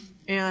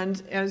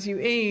 And as you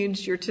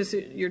age, your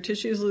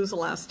tissues lose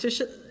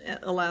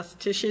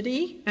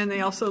elasticity, and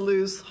they also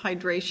lose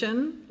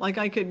hydration. Like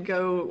I could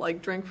go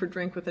drink for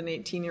drink with an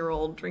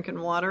 18-year-old drinking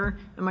water,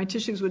 and my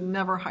tissues would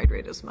never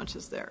hydrate as much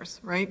as theirs,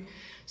 right?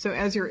 So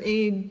as you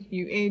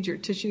age, your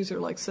tissues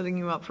are setting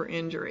you up for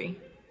injury.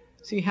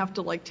 So you have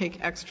to like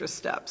take extra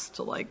steps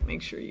to like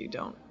make sure you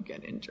don't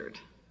get injured,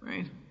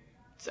 right?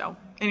 So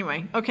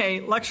anyway, okay,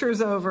 lecture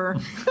is over.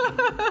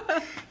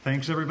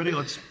 Thanks, everybody.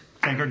 Let's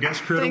thank our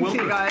guest, Kriota Thanks,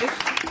 Willberg. you guys.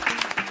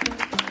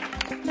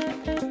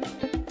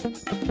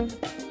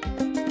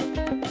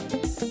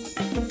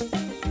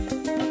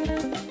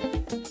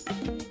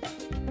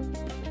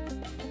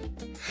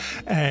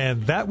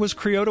 And that was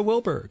Kriota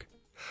Willberg.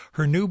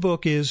 Her new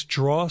book is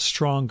Draw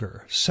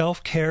Stronger,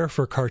 Self-Care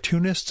for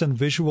Cartoonists and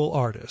Visual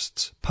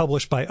Artists,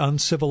 published by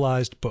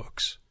Uncivilized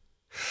Books.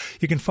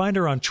 You can find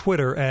her on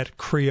Twitter at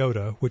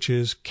Kriota, which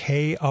is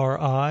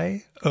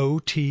Kriota.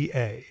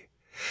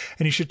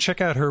 And you should check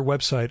out her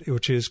website,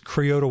 which is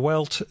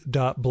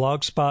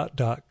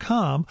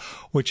kriotawelt.blogspot.com,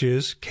 which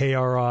is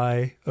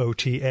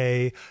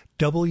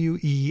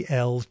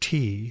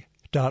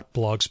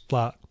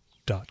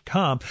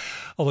kriotawelt.blogspot.com,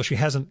 although she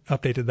hasn't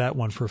updated that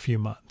one for a few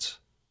months.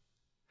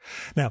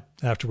 Now,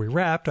 after we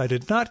wrapped, I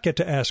did not get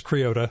to ask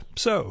Kriota,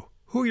 so,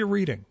 who are you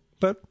reading?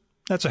 But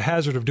that's a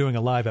hazard of doing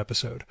a live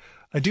episode.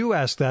 I do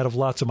ask that of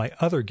lots of my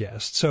other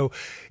guests, so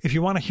if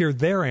you want to hear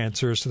their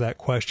answers to that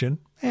question,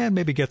 and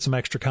maybe get some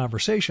extra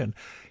conversation,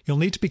 you'll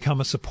need to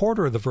become a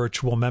supporter of the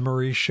Virtual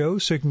Memories Show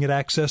so you can get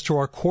access to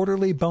our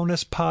quarterly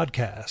bonus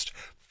podcast,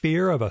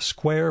 Fear of a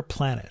Square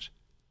Planet.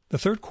 The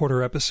third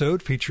quarter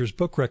episode features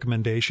book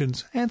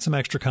recommendations and some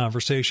extra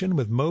conversation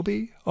with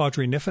Moby,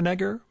 Audrey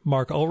Niffenegger,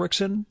 Mark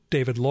Ulrichsen,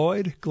 David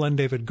Lloyd, Glenn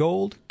David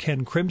Gold,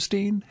 Ken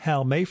Crimstein,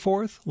 Hal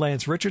Mayforth,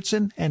 Lance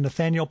Richardson, and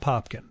Nathaniel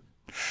Popkin.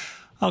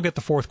 I'll get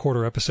the fourth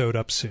quarter episode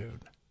up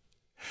soon.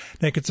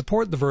 Now you can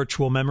support the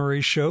Virtual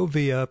Memories Show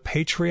via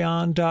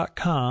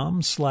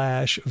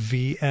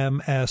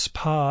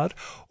patreon.com/VMSpod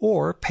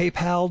or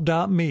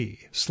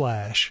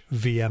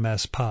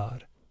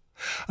paypal.me/VMSpod.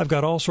 I've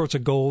got all sorts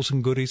of goals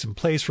and goodies in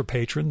place for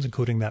patrons,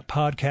 including that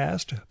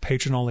podcast, a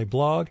patron-only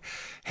blog,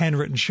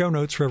 handwritten show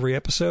notes for every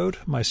episode,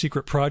 my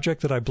secret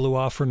project that I blew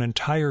off for an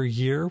entire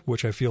year,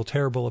 which I feel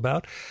terrible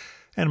about,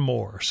 and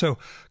more. So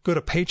go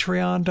to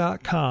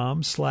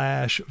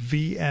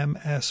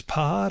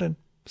patreon.com/VMSpod and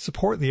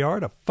support the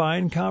art of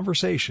fine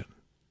conversation.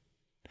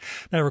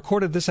 Now, I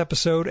recorded this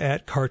episode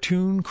at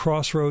Cartoon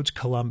Crossroads,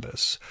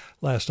 Columbus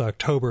last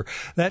October.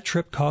 That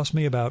trip cost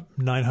me about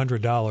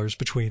 $900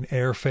 between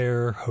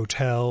airfare,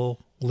 hotel,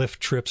 Lyft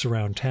trips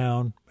around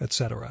town,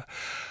 etc.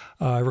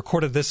 I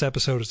recorded this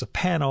episode as a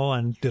panel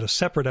and did a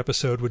separate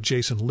episode with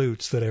Jason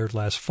Lutz that aired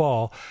last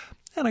fall.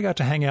 And I got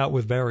to hang out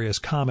with various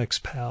comics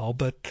pals,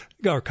 but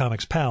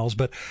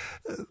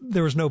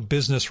there was no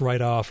business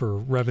write-off or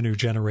revenue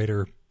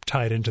generator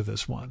tied into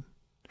this one.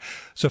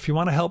 So if you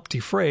want to help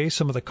defray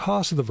some of the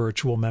costs of the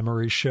Virtual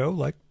Memories Show,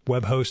 like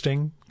web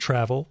hosting,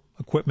 travel,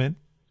 equipment,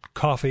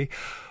 coffee,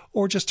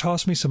 or just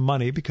toss me some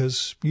money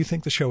because you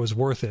think the show is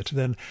worth it,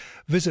 then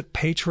visit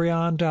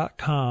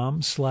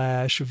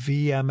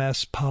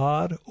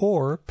patreon.com/VMSpod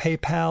or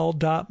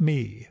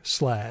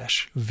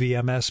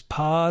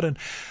paypal.me/VMSpod and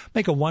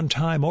make a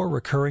one-time or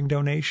recurring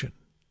donation.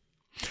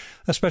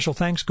 A special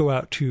thanks go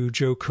out to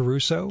Joe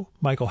Caruso,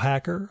 Michael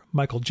Hacker,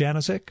 Michael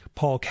Janisic,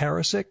 Paul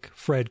Karasik,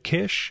 Fred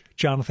Kish,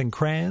 Jonathan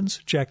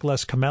Kranz, Jack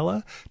Les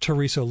Camella,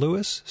 Teresa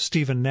Lewis,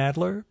 Stephen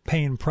Nadler,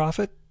 Payne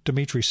Prophet,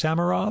 Dmitry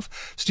Samarov,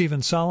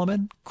 Stephen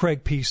Solomon,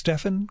 Craig P.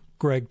 Steffen,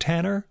 Greg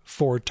Tanner,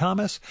 Ford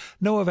Thomas,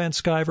 Noah Van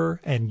Sciver,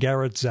 and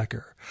Garrett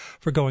Zecker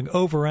for going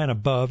over and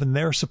above in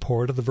their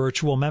support of the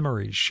Virtual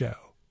Memories Show.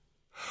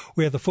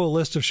 We have the full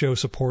list of show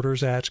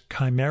supporters at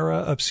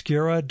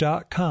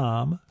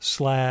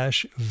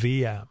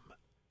chimeraobscura.com/VM.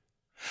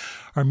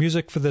 Our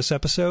music for this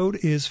episode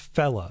is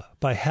Fella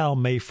by Hal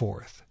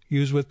Mayforth,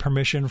 used with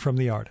permission from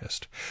the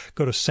artist.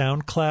 Go to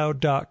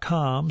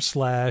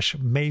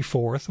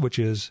soundcloud.com/Mayforth, which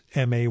is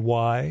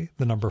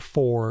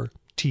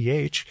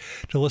MAY4TH,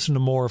 to listen to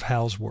more of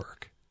Hal's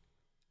work.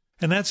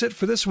 And that's it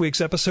for this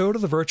week's episode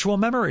of the Virtual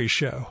Memories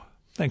Show.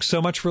 Thanks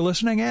so much for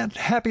listening, and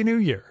Happy New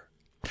Year!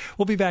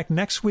 We'll be back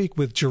next week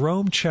with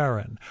Jerome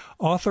Charon,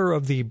 author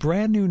of the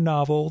brand new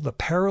novel, The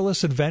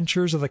Perilous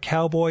Adventures of the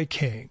Cowboy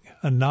King,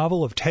 a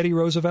novel of Teddy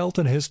Roosevelt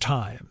and his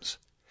times.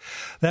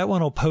 That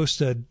one will post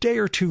a day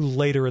or two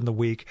later in the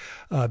week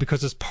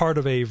because it's part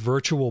of a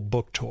virtual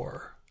book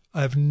tour.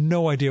 I have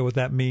no idea what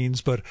that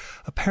means, but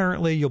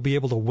apparently you'll be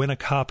able to win a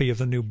copy of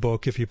the new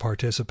book if you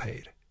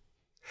participate.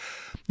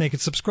 Now you can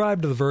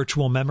subscribe to the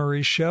Virtual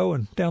Memories Show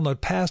and download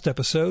past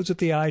episodes at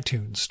the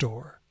iTunes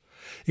Store.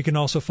 You can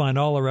also find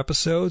all our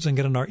episodes and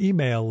get on our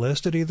email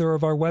list at either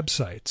of our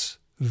websites,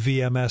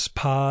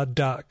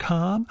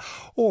 vmspod.com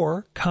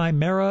or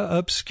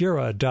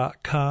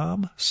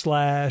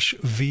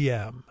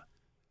chimeraobscura.com/VM.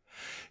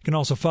 You can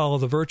also follow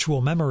the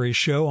Virtual Memories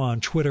Show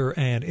on Twitter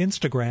and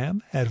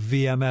Instagram at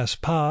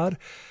VMSpod,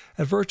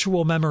 at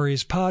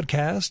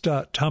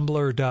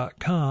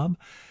virtualmemoriespodcast.tumblr.com,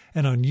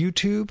 and on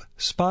YouTube,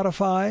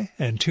 Spotify,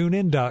 and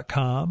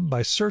TuneIn.com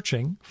by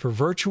searching for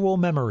Virtual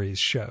Memories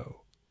Show.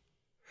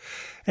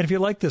 And if you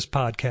like this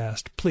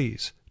podcast,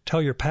 please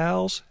tell your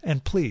pals,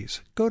 and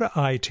please go to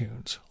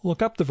iTunes,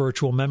 look up the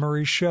Virtual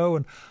Memories Show,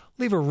 and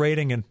leave a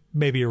rating and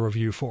maybe a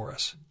review for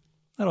us.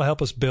 That'll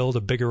help us build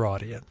a bigger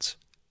audience.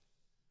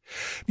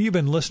 You've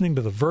been listening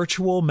to the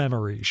Virtual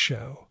Memories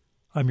Show.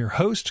 I'm your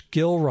host,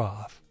 Gil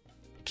Roth.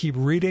 Keep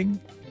reading,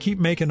 keep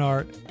making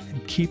art,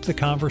 and keep the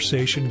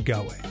conversation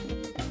going.